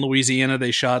set in Louisiana.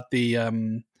 They shot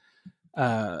the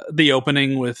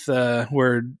opening with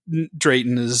where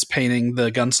Drayton is painting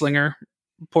the gunslinger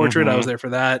portrait. I was there for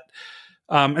that.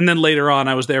 And then later on,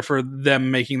 I was there for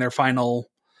them making their final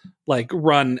like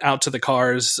run out to the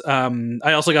cars.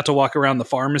 I also got to walk around the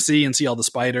pharmacy and see all the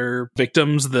spider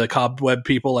victims, the cobweb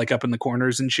people like up in the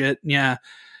corners and shit. Yeah.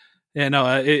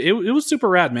 No, it was super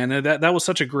rad, man. That was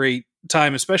such a great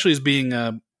time, especially as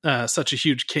being such a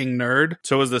huge King nerd.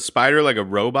 So was the spider like a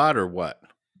robot or what?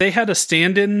 They had a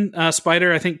stand-in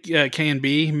spider. I think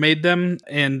K&B made them,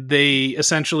 and they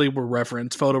essentially were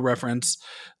photo reference.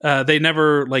 They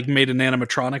never like made an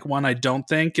animatronic one, I don't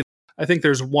think. I think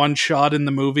there's one shot in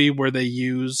the movie where they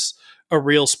use a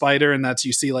real spider, and that's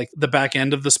you see like the back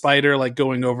end of the spider like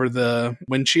going over the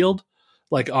windshield,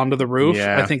 like onto the roof.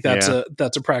 Yeah, I think that's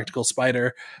a practical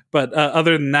spider. But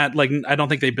other than that, like I don't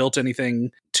think they built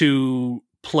anything to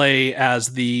play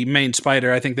as the main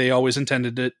spider. I think they always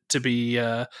intended it to be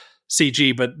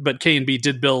CG, but K&B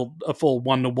did build a full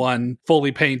 1-to-1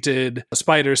 fully painted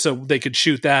spider so they could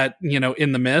shoot that, you know,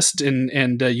 in the mist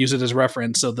and use it as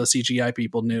reference, so the CGI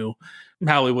people knew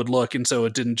how it would look, and so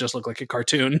it didn't just look like a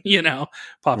cartoon, you know,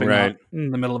 popping out in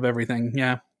the middle of everything.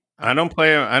 Yeah, I don't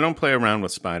play around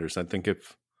with spiders. I think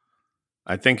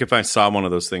if I saw one of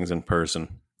those things in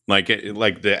person, like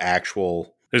the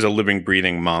actual, there's a living,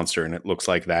 breathing monster and it looks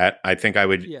like that, I think I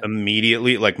would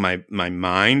immediately, like my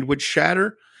mind would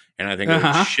shatter, and I think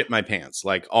I would shit my pants,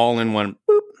 like all in one,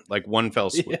 boop, like one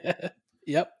fell swoop. Yeah.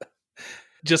 Yep.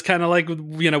 Just kind of like,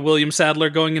 you know, William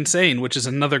Sadler going insane, which is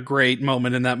another great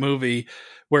moment in that movie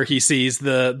where he sees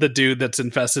the dude that's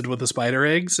infested with the spider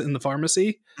eggs in the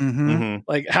pharmacy.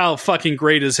 Like, how fucking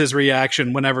great is his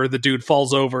reaction whenever the dude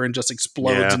falls over and just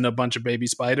explodes into a bunch of baby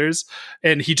spiders,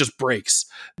 and he just breaks.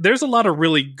 There's a lot of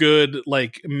really good,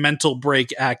 like, mental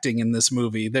break acting in this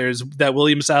movie. There's that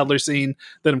William Sadler scene,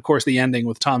 then of course the ending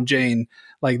with Tom Jane.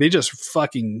 Like, they just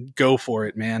fucking go for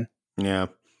it, man. Yeah.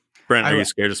 Brent, are you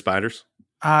scared of spiders?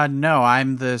 No,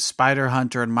 I'm the spider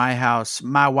hunter in my house.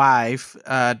 My wife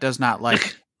does not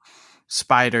like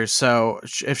spiders, so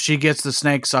if she gets the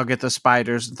snakes, I'll get the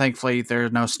spiders. And thankfully, there are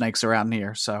no snakes around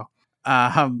here. So,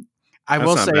 I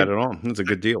will say, bad at all. That's a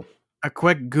good deal. A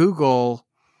quick Google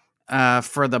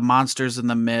for the monsters in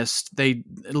the mist.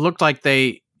 It looked like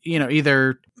they,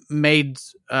 either made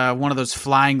one of those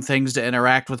flying things to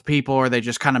interact with people, or they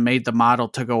just kind of made the model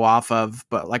to go off of,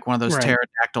 but like one of those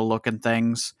pterodactyl looking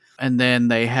things. And then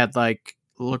they had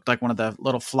looked like one of the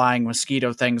little flying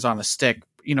mosquito things on a stick,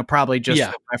 probably just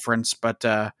for reference. But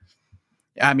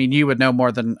I mean, you would know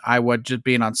more than I would just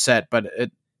being on set, but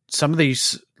some of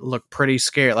these look pretty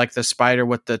scary, like the spider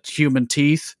with the human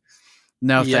teeth.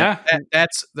 No,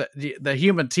 that's the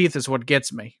human teeth is what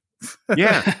gets me.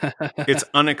 Yeah, it's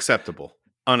unacceptable.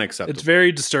 It's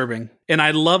very disturbing. And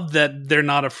I love that they're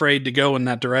not afraid to go in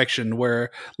that direction where,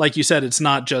 like you said, it's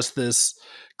not just this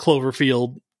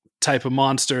Cloverfield type of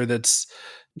monster that's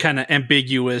kind of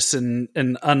ambiguous and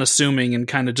unassuming and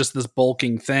kind of just this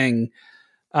bulking thing.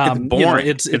 It's boring.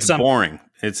 It's boring.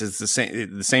 It's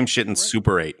the same shit in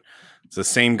Super 8. It's the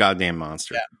same goddamn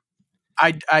monster. Yeah.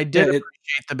 I did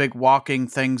appreciate the big walking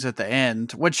things at the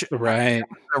end, which the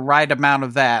right amount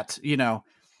of that,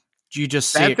 you just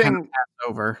see it kind of pass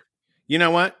over. You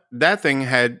know what? That thing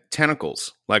had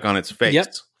tentacles like on its face.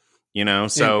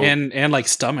 Yep. So and like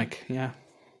stomach. Yeah.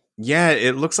 Yeah,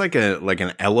 it looks like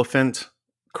an elephant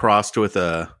crossed with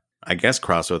an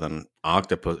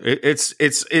octopus.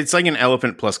 It's like an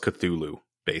elephant plus Cthulhu,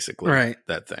 basically. Right.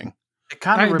 That thing. It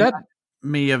kind of reminds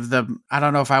me of I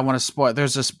don't know if I want to spoil.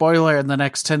 There's a spoiler in the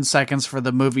next 10 seconds for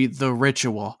the movie The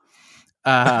Ritual.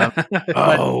 That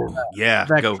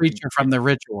creature from The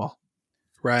Ritual.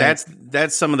 Right.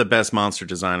 That's some of the best monster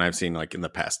design I've seen in the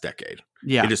past decade.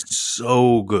 Yeah. It is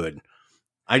so good.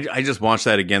 I just watched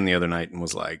that again the other night and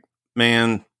was like,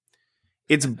 man,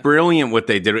 it's brilliant what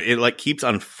they did. It keeps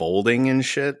unfolding and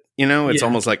shit. It's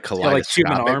almost like kaleidoscopic.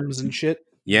 Like human arms and shit.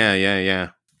 Yeah.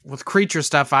 With creature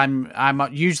stuff, I'm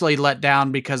usually let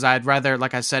down because I'd rather,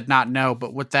 like I said, not know.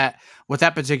 But with that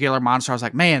particular monster, I was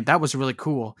like, man, that was really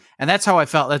cool. And that's how I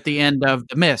felt at the end of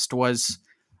The Mist was,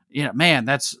 man,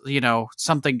 that's,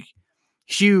 something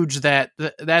huge that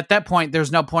at that point,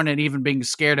 there's no point in even being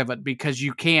scared of it because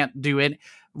you can't do it.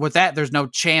 With that, there's no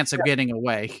chance of getting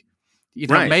away.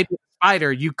 Maybe the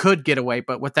spider, you could get away,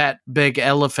 but with that big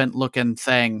elephant looking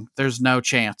thing, there's no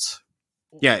chance.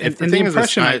 Yeah, if the thing is if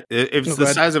it's the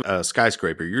size of a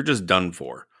skyscraper, you're just done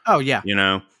for. Oh, yeah.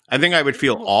 I think I would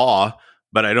feel awe,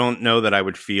 but I don't know that I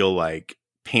would feel like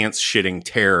pants shitting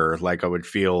terror like I would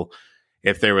feel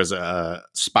if there was a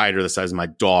spider the size of my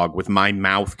dog with my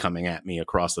mouth coming at me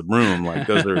across the room. Like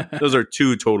those are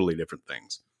two totally different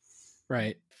things.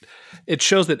 Right. It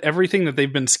shows that everything that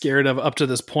they've been scared of up to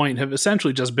this point have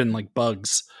essentially just been like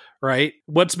bugs. Right.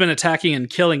 What's been attacking and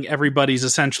killing everybody's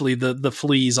essentially the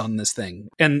fleas on this thing.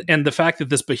 And the fact that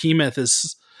this behemoth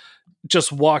is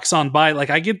just walks on by,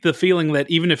 I get the feeling that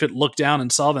even if it looked down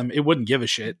and saw them, it wouldn't give a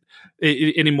shit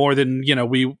any more than,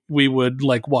 we would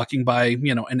walking by,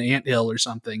 an anthill or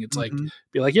something. It's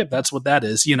be like, yep, that's what that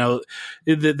is.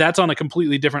 That's on a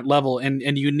completely different level.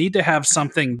 And you need to have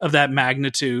something of that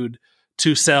magnitude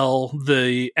to sell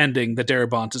the ending that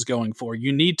Darabont is going for.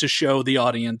 You need to show the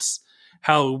audience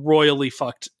how royally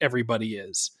fucked everybody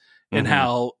is and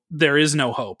how there is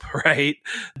no hope, right?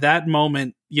 That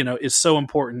moment, is so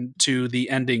important to the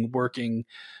ending working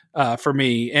for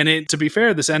me. And to be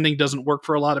fair, this ending doesn't work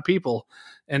for a lot of people.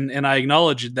 And I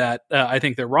acknowledge that I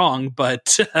think they're wrong,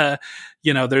 but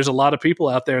there's a lot of people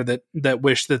out there that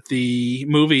wish that the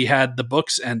movie had the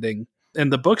book's ending.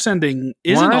 And the book's ending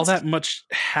isn't all that much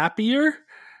happier.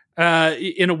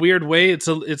 In a weird way, it's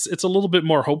a little bit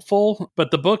more hopeful,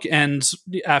 but the book ends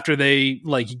after they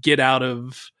get out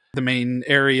of the main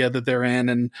area that they're in,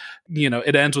 and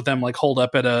it ends with them holed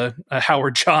up at a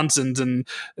Howard Johnson's and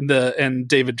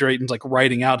David Drayton's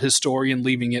writing out his story and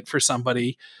leaving it for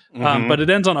somebody. But it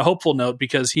ends on a hopeful note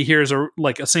because he hears a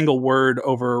single word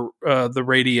over the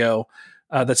radio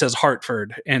that says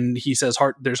Hartford, and he says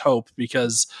there's hope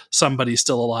because somebody's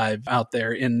still alive out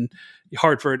there in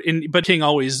Hartford. But King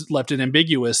always left it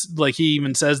ambiguous. He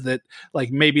even says that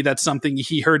maybe that's something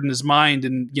he heard in his mind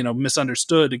and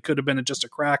misunderstood. It could have been just a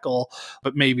crackle,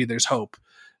 but maybe there's hope.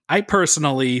 I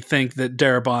personally think that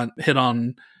Darabont hit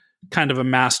on kind of a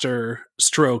master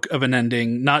stroke of an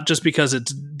ending, not just because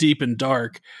it's deep and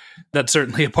dark. That's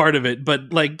certainly a part of it.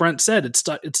 But like Brent said,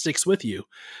 it sticks with you.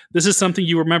 This is something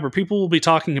you remember. People will be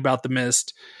talking about The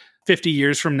Mist 50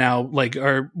 years from now.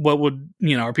 Are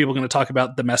people going to talk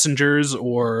about The Messengers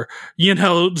or,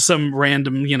 some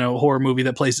random, horror movie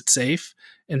that plays it safe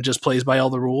and just plays by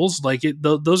all the rules?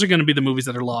 Those are going to be the movies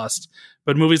that are lost.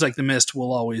 But movies like The Mist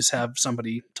will always have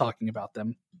somebody talking about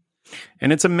them.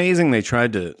 And it's amazing they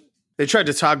tried to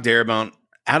talk Darabont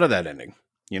out of that ending.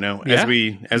 As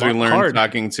we learned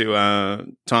talking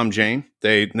to Tom Jane,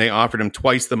 they offered him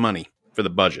twice the money for the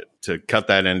budget to cut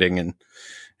that ending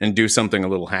and do something a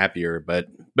little happier. But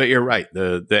you're right.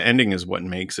 The ending is what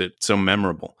makes it so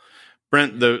memorable.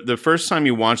 Brent, the first time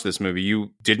you watched this movie,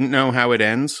 you didn't know how it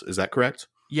ends. Is that correct?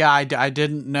 Yeah, I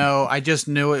didn't know. I just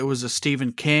knew it was a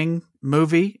Stephen King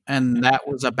movie, and that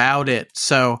was about it.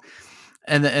 So,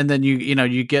 and then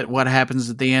you get what happens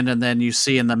at the end, and then you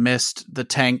see in the mist the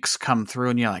tanks come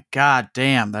through, and you're like, God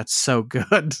damn, that's so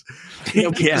good.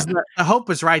 Because the hope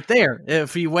was right there.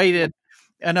 If you waited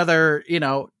another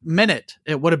minute,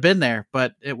 it would have been there,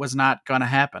 but it was not going to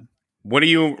happen. What do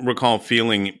you recall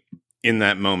feeling in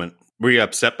that moment? Were you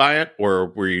upset by it, or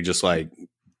were you just like,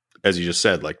 as you just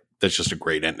said, like, that's just a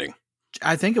great ending?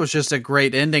 I think it was just a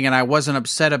great ending, and I wasn't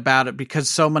upset about it because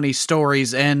so many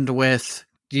stories end with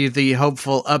the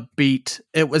hopeful, upbeat.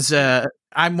 It was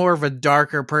I'm more of a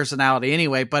darker personality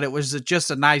anyway, but it was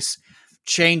just a nice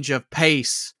change of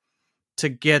pace to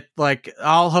get like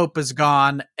all hope is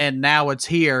gone and now it's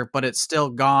here, but it's still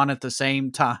gone at the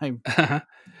same time.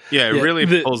 Yeah, it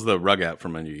really pulls the rug out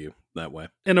from under you that way.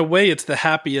 In a way, it's the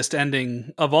happiest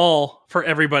ending of all for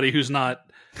everybody who's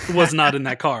was not in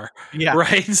that car. Yeah.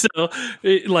 Right. So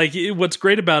what's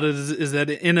great about it is that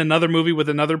in another movie with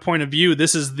another point of view,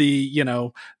 this is the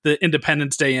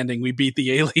Independence Day ending. We beat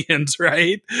the aliens,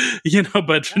 right?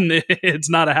 But it's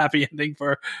not a happy ending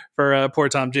for poor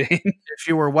Tom Jane. If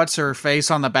you were what's her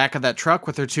face on the back of that truck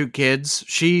with her two kids,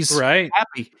 she's right.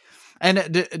 happy. And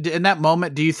in that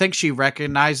moment, do you think she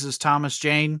recognizes Thomas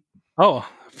Jane? Oh,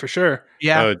 for sure.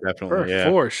 Yeah. Oh, definitely.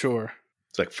 For sure.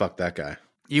 It's like, fuck that guy.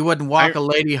 You wouldn't walk a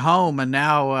lady home, and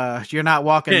now you're not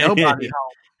walking nobody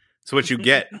home. It's what you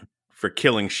get for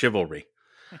killing chivalry.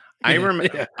 I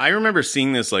remember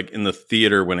seeing this like in the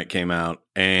theater when it came out,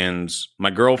 and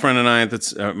my girlfriend at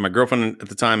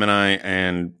the time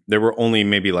and there were only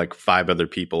maybe like 5 other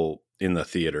people in the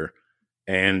theater.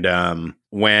 And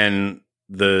when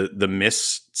the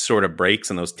mist sort of breaks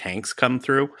and those tanks come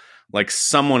through, like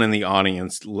someone in the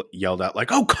audience yelled out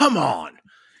like, "Oh, come on."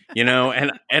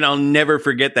 And I'll never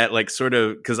forget that, like, sort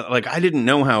of, because like I didn't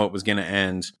know how it was going to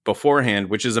end beforehand,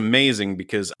 which is amazing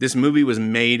because this movie was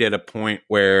made at a point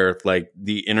where like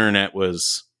the internet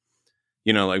was,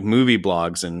 like movie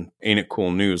blogs and Ain't It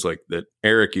Cool News, like that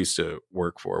Eric used to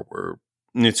work for, were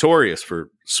notorious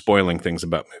for spoiling things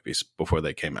about movies before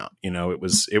they came out. It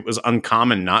was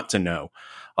uncommon not to know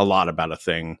a lot about a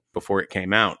thing before it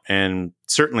came out, and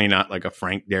certainly not like a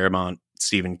Frank Darabont,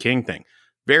 Stephen King thing.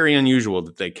 Very unusual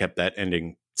that they kept that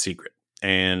ending secret.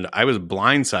 And I was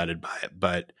blindsided by it,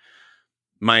 but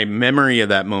my memory of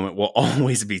that moment will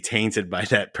always be tainted by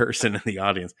that person in the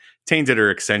audience. Tainted or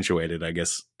accentuated, I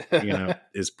guess,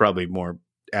 is probably more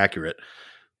accurate.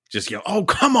 Just yell, "Oh,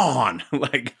 come on."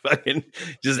 Like fucking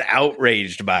just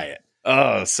outraged by it.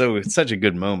 Oh, so it's such a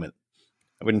good moment.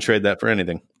 I wouldn't trade that for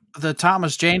anything. The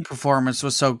Thomas Jane performance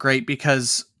was so great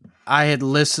because I had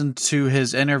listened to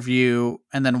his interview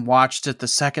and then watched it the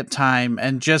second time,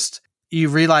 and just you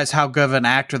realize how good of an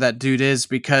actor that dude is,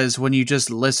 because when you just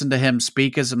listen to him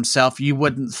speak as himself, you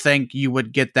wouldn't think you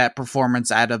would get that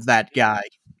performance out of that guy.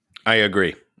 I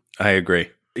agree.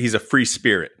 He's a free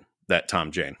spirit, that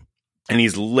Tom Jane, and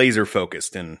he's laser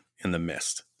focused in the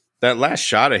mist. That last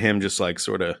shot of him just like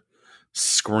sort of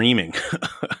screaming,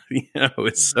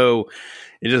 it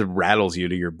just rattles you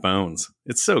to your bones.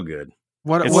 It's so good.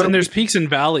 And there's peaks and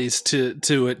valleys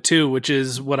to it too, which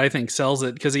is what I think sells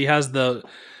it, because he has the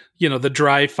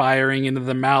dry firing into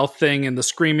the mouth thing and the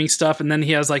screaming stuff, and then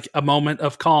he has like a moment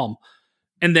of calm,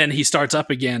 and then he starts up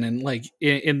again, and like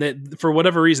in that, for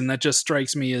whatever reason, that just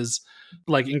strikes me as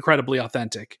like incredibly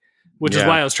authentic, which is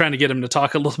why I was trying to get him to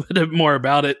talk a little bit more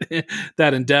about it,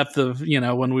 that in depth of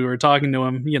when we were talking to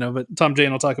him, but Tom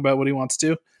Jane will talk about what he wants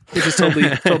to, which is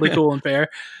totally cool and fair.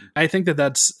 I think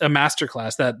that's a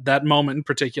masterclass. That moment in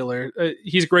particular,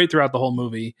 he's great throughout the whole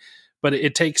movie, but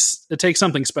it takes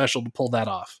something special to pull that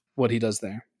off. What he does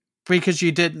there, because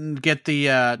you didn't get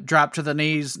the drop to the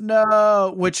knees,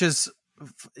 no, which is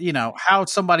how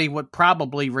somebody would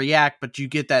probably react, but you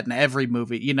get that in every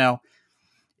movie.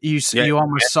 You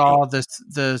almost saw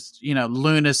the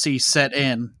lunacy set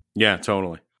in. Yeah,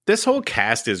 totally. This whole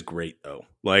cast is great though.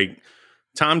 Like,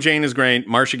 Tom Jane is great.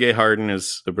 Marcia Gay Harden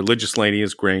is the religious lady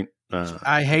is great.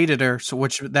 I hated her, so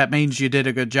which that means you did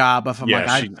a good job. If I'm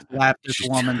I slapped this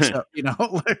woman, so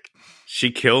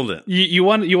she killed it. You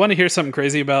want to hear something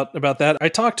crazy about that? I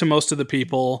talked to most of the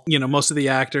people, most of the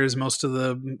actors, most of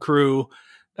the crew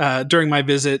during my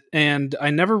visit, and I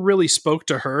never really spoke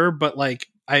to her, but like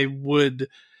I would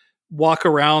walk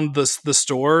around the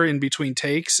store in between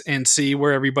takes and see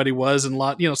where everybody was. And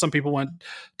some people went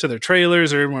to their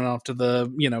trailers or went off to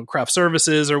the, craft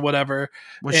services or whatever.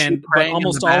 But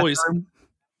almost always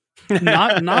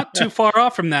not too far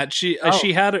off from that. She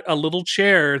had a little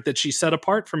chair that she set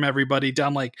apart from everybody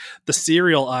down like the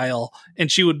cereal aisle. And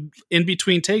she would, in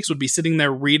between takes, would be sitting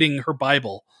there reading her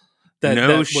Bible. That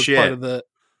was part of the,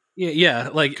 yeah,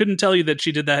 like couldn't tell you that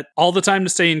she did that all the time to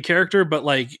stay in character, but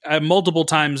like multiple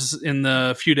times in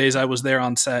the few days I was there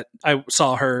on set, I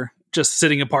saw her just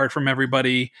sitting apart from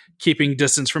everybody, keeping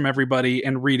distance from everybody,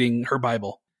 and reading her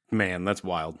Bible. Man, that's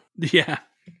wild. Yeah.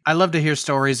 I love to hear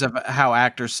stories of how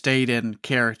actors stayed in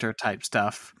character type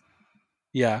stuff.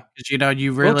 Yeah. Because,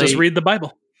 you really... just read the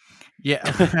Bible. Yeah.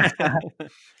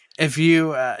 If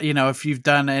you, if you've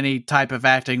done any type of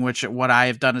acting, which what I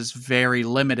have done is very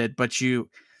limited, but you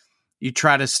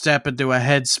try to step into a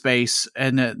headspace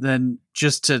and then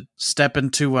just to step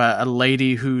into a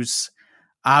lady who's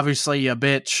obviously a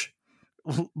bitch,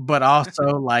 but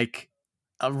also like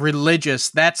religious.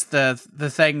 That's the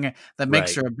thing that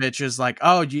makes her a bitch, is like,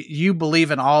 oh, you believe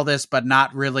in all this, but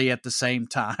not really at the same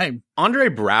time. Andre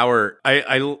Braugher,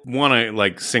 I want to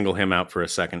like single him out for a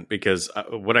second, because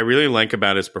what I really like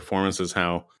about his performance is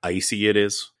how icy it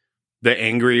is. The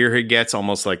angrier he gets,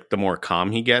 almost like the more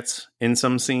calm he gets in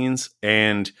some scenes.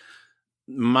 And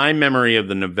my memory of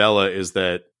the novella is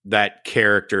that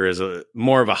character is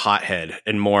more of a hothead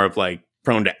and more of like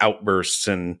prone to outbursts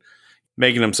and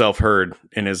making himself heard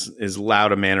in as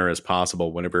loud a manner as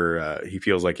possible whenever he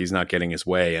feels like he's not getting his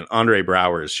way. And Andre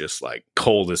Braugher is just like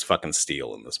cold as fucking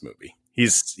steel in this movie.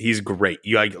 He's great.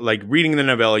 You like reading the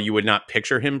novella, you would not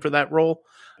picture him for that role.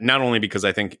 Not only because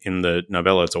I think in the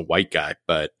novella it's a white guy,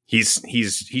 but he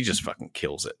just fucking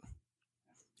kills it.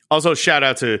 Also, shout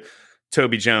out to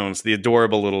Toby Jones, the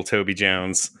adorable little Toby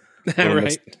Jones,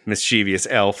 right. Mischievous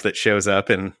elf that shows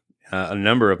up in a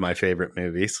number of my favorite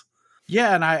movies.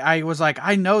 Yeah, and I was like,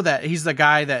 I know that he's the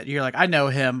guy that you're like, I know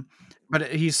him,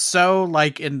 but he's so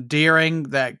like endearing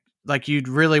that like you'd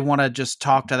really want to just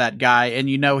talk to that guy, and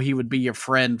he would be your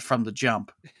friend from the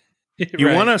jump. You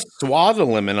want to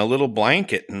swaddle him in a little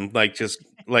blanket and like just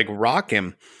like rock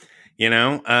him,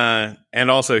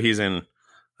 and also he's in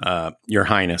Your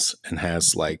Highness and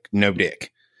has like no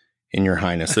dick in Your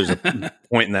Highness. There's a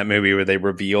point in that movie where they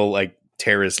reveal like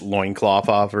tear his loincloth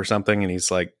off or something, and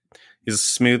he's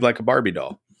smooth like a Barbie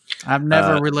doll. I've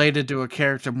never related to a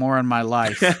character more in my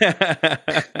life.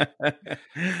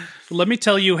 Let me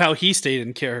tell you how he stayed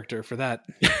in character for that.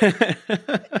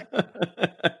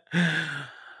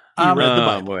 Read the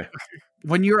Bible.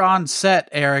 When you're on set,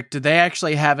 Eric, did they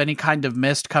actually have any kind of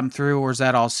mist come through, or is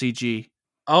that all CG?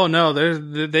 Oh no,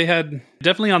 they had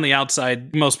definitely on the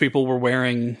outside. Most people were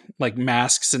wearing like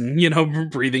masks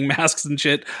and breathing masks and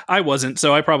shit. I wasn't,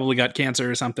 so I probably got cancer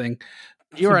or something.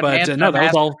 You were that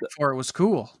was all before it was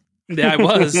cool. Yeah, I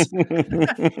was.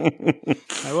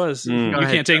 I was. You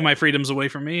can't take my freedoms away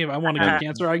from me. If I want to get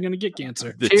cancer, I'm going to get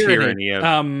cancer. The tyranny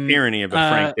of a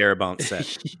Frank Darabont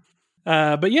set.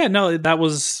 But yeah, no, that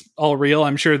was all real.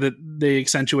 I'm sure that they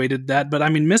accentuated that. But I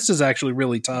mean, mist is actually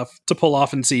really tough to pull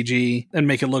off in CG and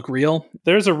make it look real.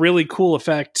 There's a really cool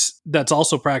effect that's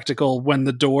also practical when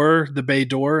the bay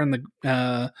door in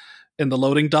the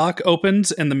loading dock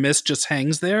opens and the mist just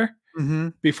hangs there. Mm-hmm.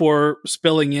 Before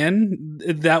spilling in.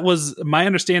 That was my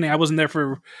understanding. I wasn't there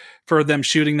for them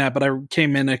shooting that, but I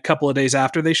came in a couple of days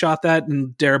after they shot that, and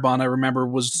Darabont, I remember,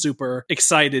 was super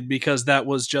excited because that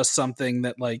was just something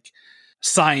that like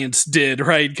science did,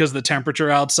 right? Because the temperature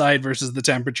outside versus the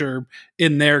temperature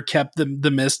in there kept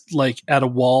the mist like at a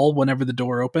wall whenever the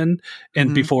door opened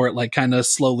and before it like kind of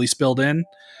slowly spilled in.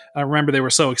 I remember they were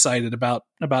so excited about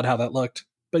how that looked.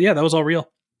 But yeah, that was all real.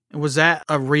 Was that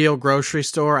a real grocery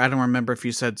store? I don't remember if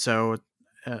you said so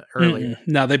earlier.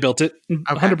 No, they built it.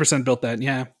 100% built that,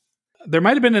 yeah. There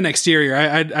might have been an exterior.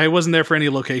 I wasn't there for any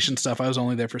location stuff. I was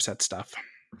only there for set stuff.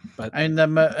 But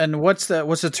and what's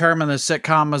the term in the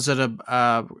sitcom?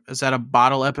 Is that a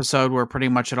bottle episode where pretty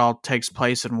much it all takes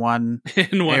place in one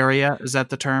area? Is that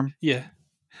the term? Yeah,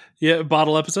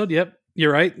 bottle episode. Yep,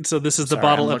 you're right. So this is the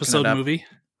bottle episode movie.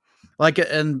 Like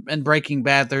in Breaking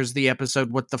Bad, there's the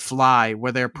episode with the fly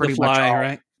where they're pretty much all,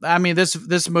 right? I mean,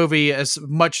 this movie, as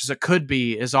much as it could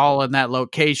be, is all in that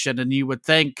location, and you would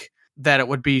think that it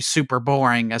would be super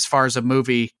boring as far as a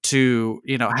movie to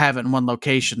have it in one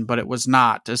location, but it was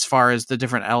not as far as the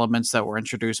different elements that were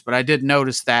introduced. But I did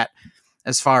notice that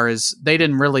as far as they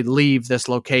didn't really leave this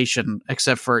location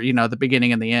except for the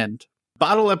beginning and the end.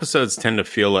 Bottle episodes tend to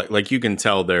feel like you can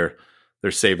tell they're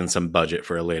saving some budget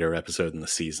for a later episode in the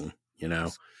season. you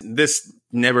know? This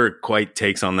never quite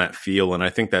takes on that feel, and I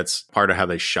think that's part of how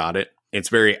they shot it. It's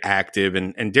very active,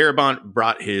 and Darabont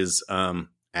brought his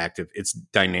active. It's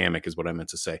dynamic, is what I meant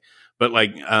to say. But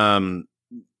like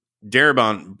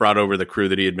Darabont brought over the crew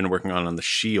that he had been working on The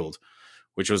Shield,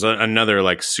 which was another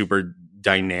like super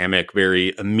dynamic,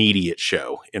 very immediate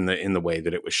show in the way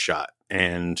that it was shot,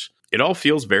 and it all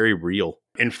feels very real.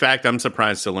 In fact, I'm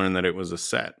surprised to learn that it was a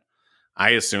set.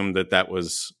 I assumed that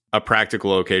was a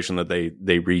practical location that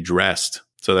they redressed.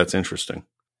 So that's interesting.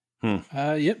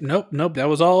 Yep. Nope. That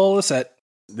was all a set.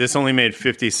 This only made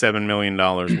 $57 million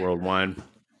worldwide.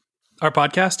 Our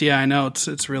podcast? Yeah, I know.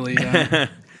 It's really... I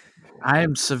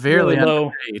am severely really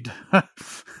low. underpaid.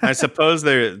 I suppose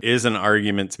there is an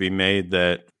argument to be made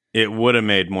that it would have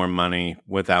made more money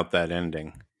without that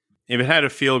ending. If it had a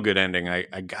feel-good ending,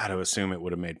 I got to assume it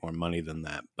would have made more money than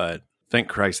that. But thank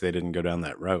Christ they didn't go down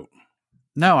that route.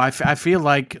 No, I feel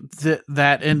like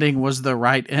that ending was the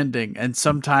right ending. And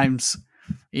sometimes,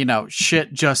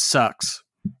 shit just sucks.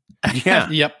 Yeah.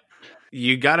 Yep.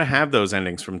 You got to have those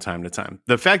endings from time to time.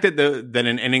 The fact that that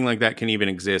an ending like that can even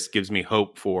exist gives me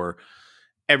hope for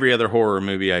every other horror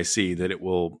movie I see, that it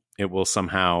will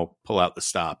somehow pull out the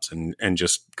stops and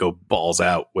just go balls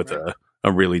out with a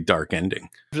really dark ending.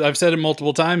 I've said it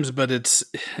multiple times, but it's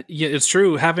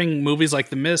true. Having movies like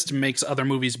The Mist makes other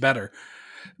movies better.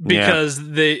 Because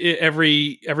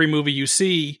every movie you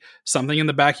see, something in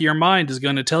the back of your mind is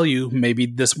going to tell you maybe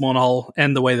this won't all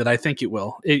end the way that I think it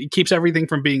will. It keeps everything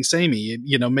from being samey.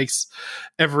 It makes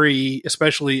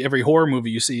especially every horror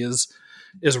movie you see is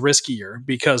riskier,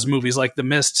 because movies like The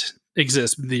Mist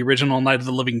exist. The original Night of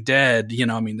the Living Dead.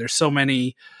 There's so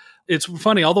many. It's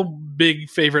funny. All the big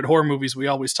favorite horror movies we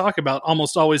always talk about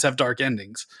almost always have dark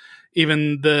endings.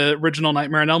 Even the original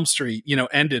Nightmare on Elm Street,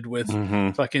 ended with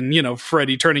fucking,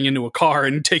 Freddy turning into a car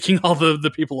and taking all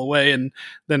the people away and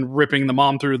then ripping the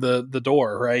mom through the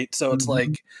door, right? So it's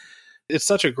like, it's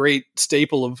such a great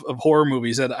staple of horror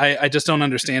movies that I just don't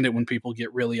understand it when people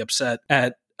get really upset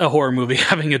at a horror movie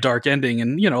having a dark ending.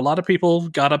 And, a lot of people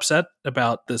got upset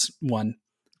about this one.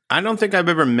 I don't think I've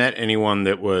ever met anyone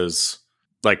that was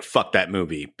like, fuck that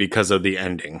movie because of the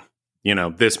ending.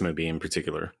 This movie in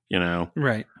particular,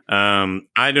 Right.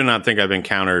 I do not think I've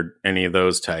encountered any of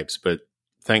those types, but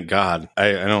thank God.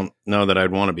 I don't know that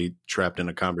I'd want to be trapped in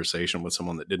a conversation with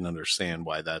someone that didn't understand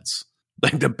why that's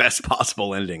like the best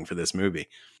possible ending for this movie.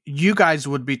 You guys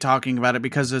would be talking about it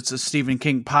because it's a Stephen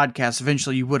King podcast.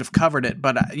 Eventually you would have covered it,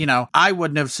 but I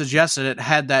wouldn't have suggested it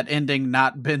had that ending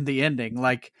not been the ending.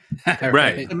 Like,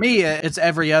 right. To me, it's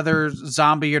every other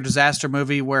zombie or disaster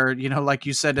movie where, like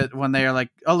you said, it when they are like,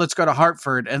 oh, let's go to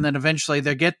Hartford. And then eventually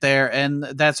they get there and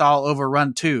that's all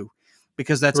overrun too,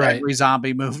 because that's every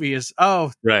zombie movie is,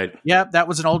 oh, right. Yep, that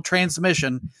was an old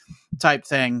transmission type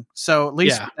thing. So at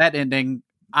least that ending,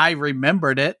 I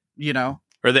remembered it,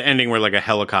 Or the ending where like a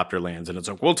helicopter lands and it's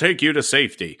like, we'll take you to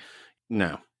safety.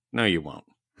 No, you won't.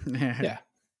 Yeah.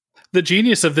 The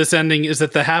genius of this ending is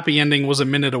that the happy ending was a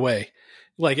minute away.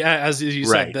 Like, as you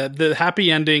said, the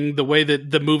happy ending, the way that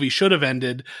the movie should have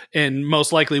ended and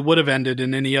most likely would have ended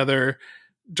in any other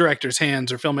director's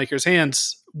hands or filmmaker's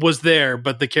hands, was there,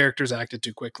 but the characters acted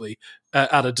too quickly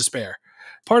out of despair.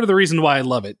 Part of the reason why I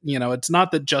love it, it's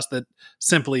not that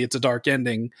simply it's a dark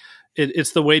ending.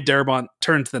 It's the way Darabont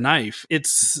turns the knife.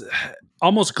 It's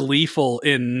almost gleeful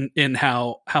in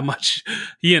how much,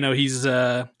 he's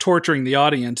torturing the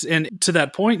audience. And to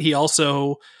that point, he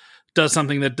also does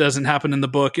something that doesn't happen in the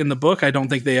book. In the book, I don't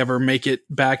think they ever make it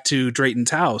back to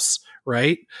Drayton's house,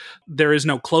 right? There is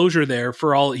no closure there.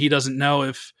 For all he doesn't know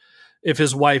if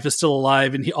his wife is still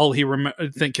alive, and all he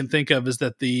can think of is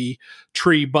that the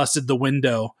tree busted the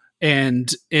window. And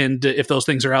if those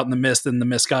things are out in the mist, then the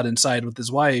mist got inside with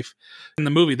his wife. In the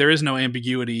movie, there is no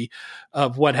ambiguity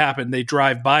of what happened. They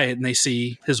drive by it and they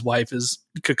see his wife is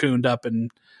cocooned up and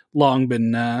long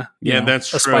been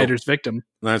that's a spider's victim.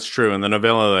 That's true. In the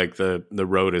novella, like the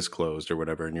road is closed or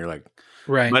whatever, and you're like,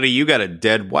 right, buddy, you got a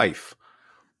dead wife.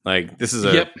 Like this is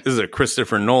a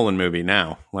Christopher Nolan movie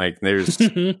now. Like there's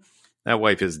that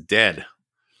wife is dead.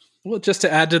 Well, just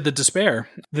to add to the despair,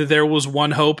 that there was one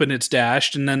hope and it's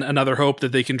dashed, and then another hope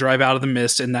that they can drive out of the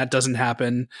mist, and that doesn't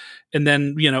happen. And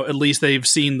then, at least they've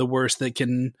seen the worst that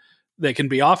can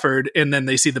be offered, and then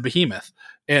they see the behemoth.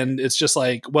 And it's just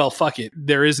like, well, fuck it.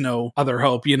 There is no other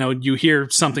hope. You hear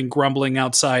something grumbling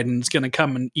outside and it's going to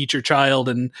come and eat your child.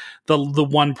 And the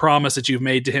one promise that you've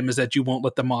made to him is that you won't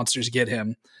let the monsters get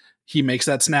him. He makes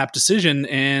that snap decision,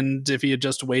 and if he had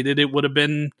just waited, it would have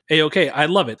been A-okay. I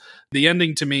love it. The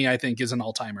ending, to me, I think, is an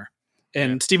all-timer.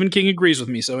 And Stephen King agrees with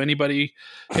me, so any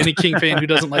King fan who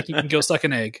doesn't like it can go suck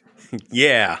an egg.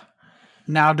 Yeah.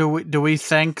 Now, do we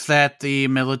think that the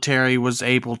military was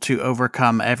able to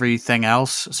overcome everything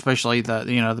else, especially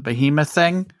the behemoth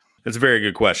thing? It's a very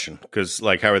good question, because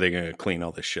like, how are they going to clean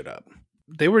all this shit up?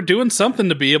 They were doing something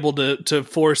to be able to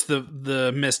force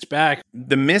the mist back.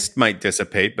 The mist might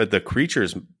dissipate, but the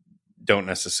creatures don't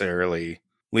necessarily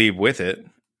leave with it.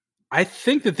 I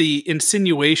think that the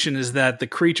insinuation is that the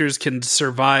creatures can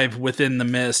survive within the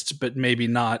mist, but maybe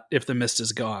not if the mist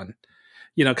is gone.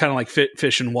 Kind of like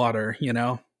fish in water,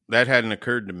 That hadn't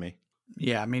occurred to me.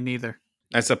 Yeah, me neither.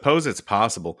 I suppose it's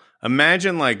possible.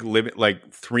 Imagine living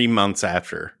 3 months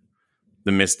after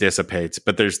the mist dissipates,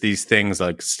 but there's these things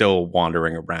still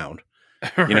wandering around.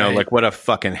 Right. What a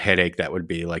fucking headache that would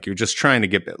be. You're just trying to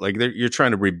get you're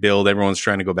trying to rebuild. Everyone's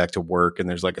trying to go back to work, and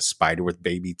there's a spider with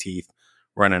baby teeth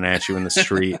running at you in the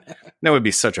street. That would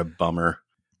be such a bummer.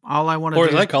 All I want to do Or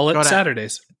is call go it to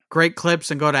Saturdays. Great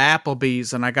Clips and go to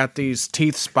Applebee's, and I got these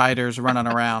teeth spiders running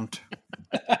around.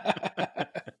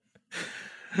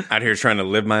 Out here trying to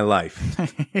live my life.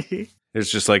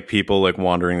 There's just people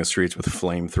wandering the streets with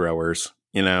flamethrowers,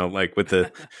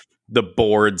 with the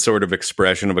bored sort of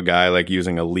expression of a guy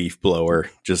using a leaf blower,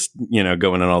 just,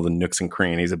 going in all the nooks and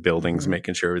crannies of buildings,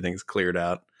 making sure everything's cleared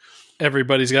out.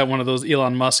 Everybody's got one of those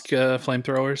Elon Musk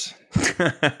flamethrowers.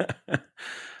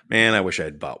 Man, I wish I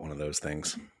had bought one of those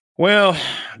things. Well,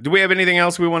 do we have anything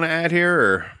else we want to add here,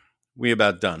 or are we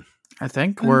about done? I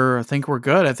think we're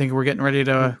good. I think we're getting ready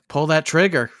to pull that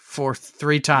trigger for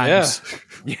 3 times.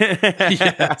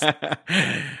 Yeah.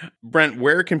 Brent,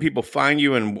 where can people find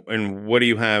you, and what do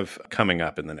you have coming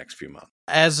up in the next few months?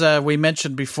 As we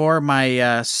mentioned before,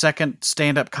 my second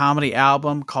stand-up comedy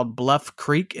album called Bluff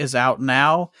Creek is out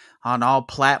now on all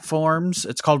platforms.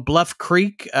 It's called Bluff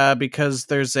Creek because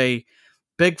there's a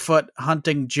Bigfoot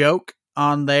hunting joke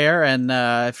on there, and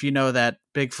if you know that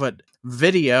Bigfoot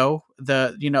video,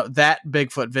 that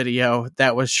Bigfoot video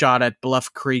that was shot at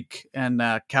Bluff Creek in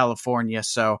California.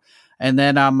 So, and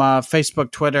then I'm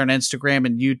Facebook, Twitter, and Instagram,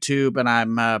 and YouTube, and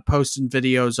I'm posting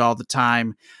videos all the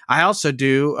time. I also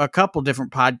do a couple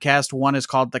different podcasts. One is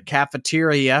called The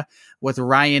Cafeteria with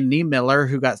Ryan Niemiller,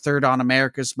 who got 3rd on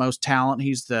America's Most Talent.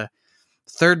 He's the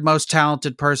 3rd most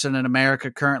talented person in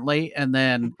America currently. And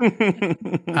then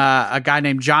a guy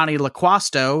named Johnny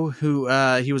LaQuasto, who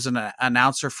he was an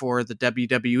announcer for the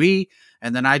WWE.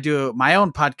 And then I do my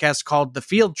own podcast called The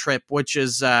Field Trip, which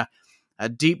is a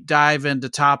deep dive into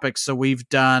topics. So we've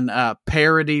done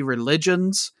parody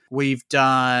religions. We've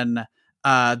done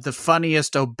the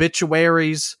funniest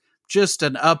obituaries, just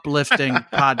an uplifting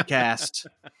podcast.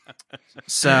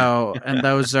 So, and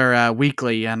those are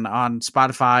weekly and on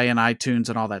Spotify and iTunes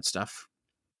and all that stuff.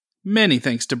 Many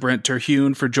thanks to Brent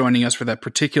Terhune for joining us for that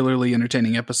particularly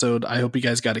entertaining episode. I hope you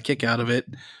guys got a kick out of it.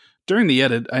 During the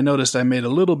edit, I noticed I made a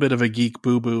little bit of a geek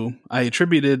boo-boo. I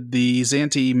attributed the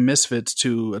Xanti Misfits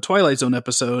to a Twilight Zone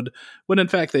episode, when in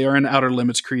fact they are an Outer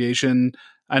Limits creation.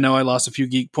 I know I lost a few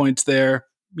geek points there,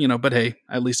 but hey,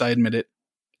 at least I admit it.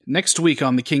 Next week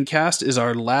on the KingCast is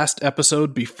our last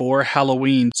episode before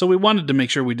Halloween, so we wanted to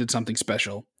make sure we did something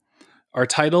special. Our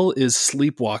title is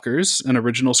Sleepwalkers, an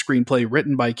original screenplay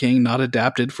written by King, not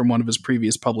adapted from one of his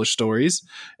previous published stories,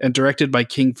 and directed by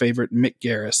King favorite Mick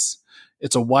Garris.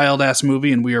 It's a wild-ass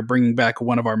movie, and we are bringing back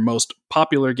one of our most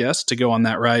popular guests to go on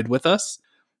that ride with us.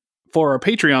 For our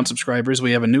Patreon subscribers,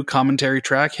 we have a new commentary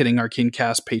track hitting our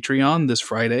KingCast Patreon this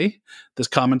Friday. This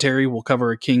commentary will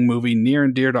cover a King movie near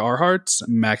and dear to our hearts,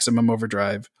 Maximum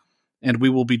Overdrive. And we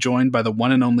will be joined by the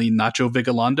one and only Nacho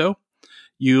Vigalondo.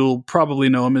 You'll probably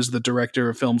know him as the director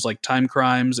of films like Time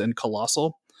Crimes and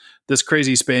Colossal. This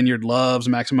crazy Spaniard loves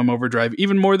Maximum Overdrive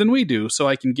even more than we do, so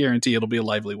I can guarantee it'll be a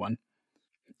lively one.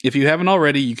 If you haven't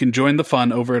already, you can join the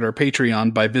fun over at our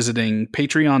Patreon by visiting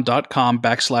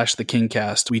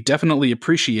patreon.com/thekingcast. We definitely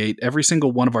appreciate every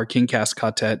single one of our KingCast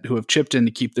quartet who have chipped in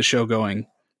to keep the show going.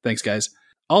 Thanks, guys.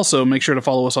 Also, make sure to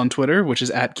follow us on Twitter, which is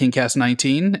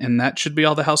 @KingCast19, and that should be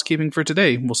all the housekeeping for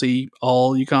today. We'll see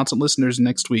all you constant listeners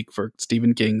next week for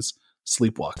Stephen King's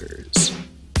Sleepwalkers.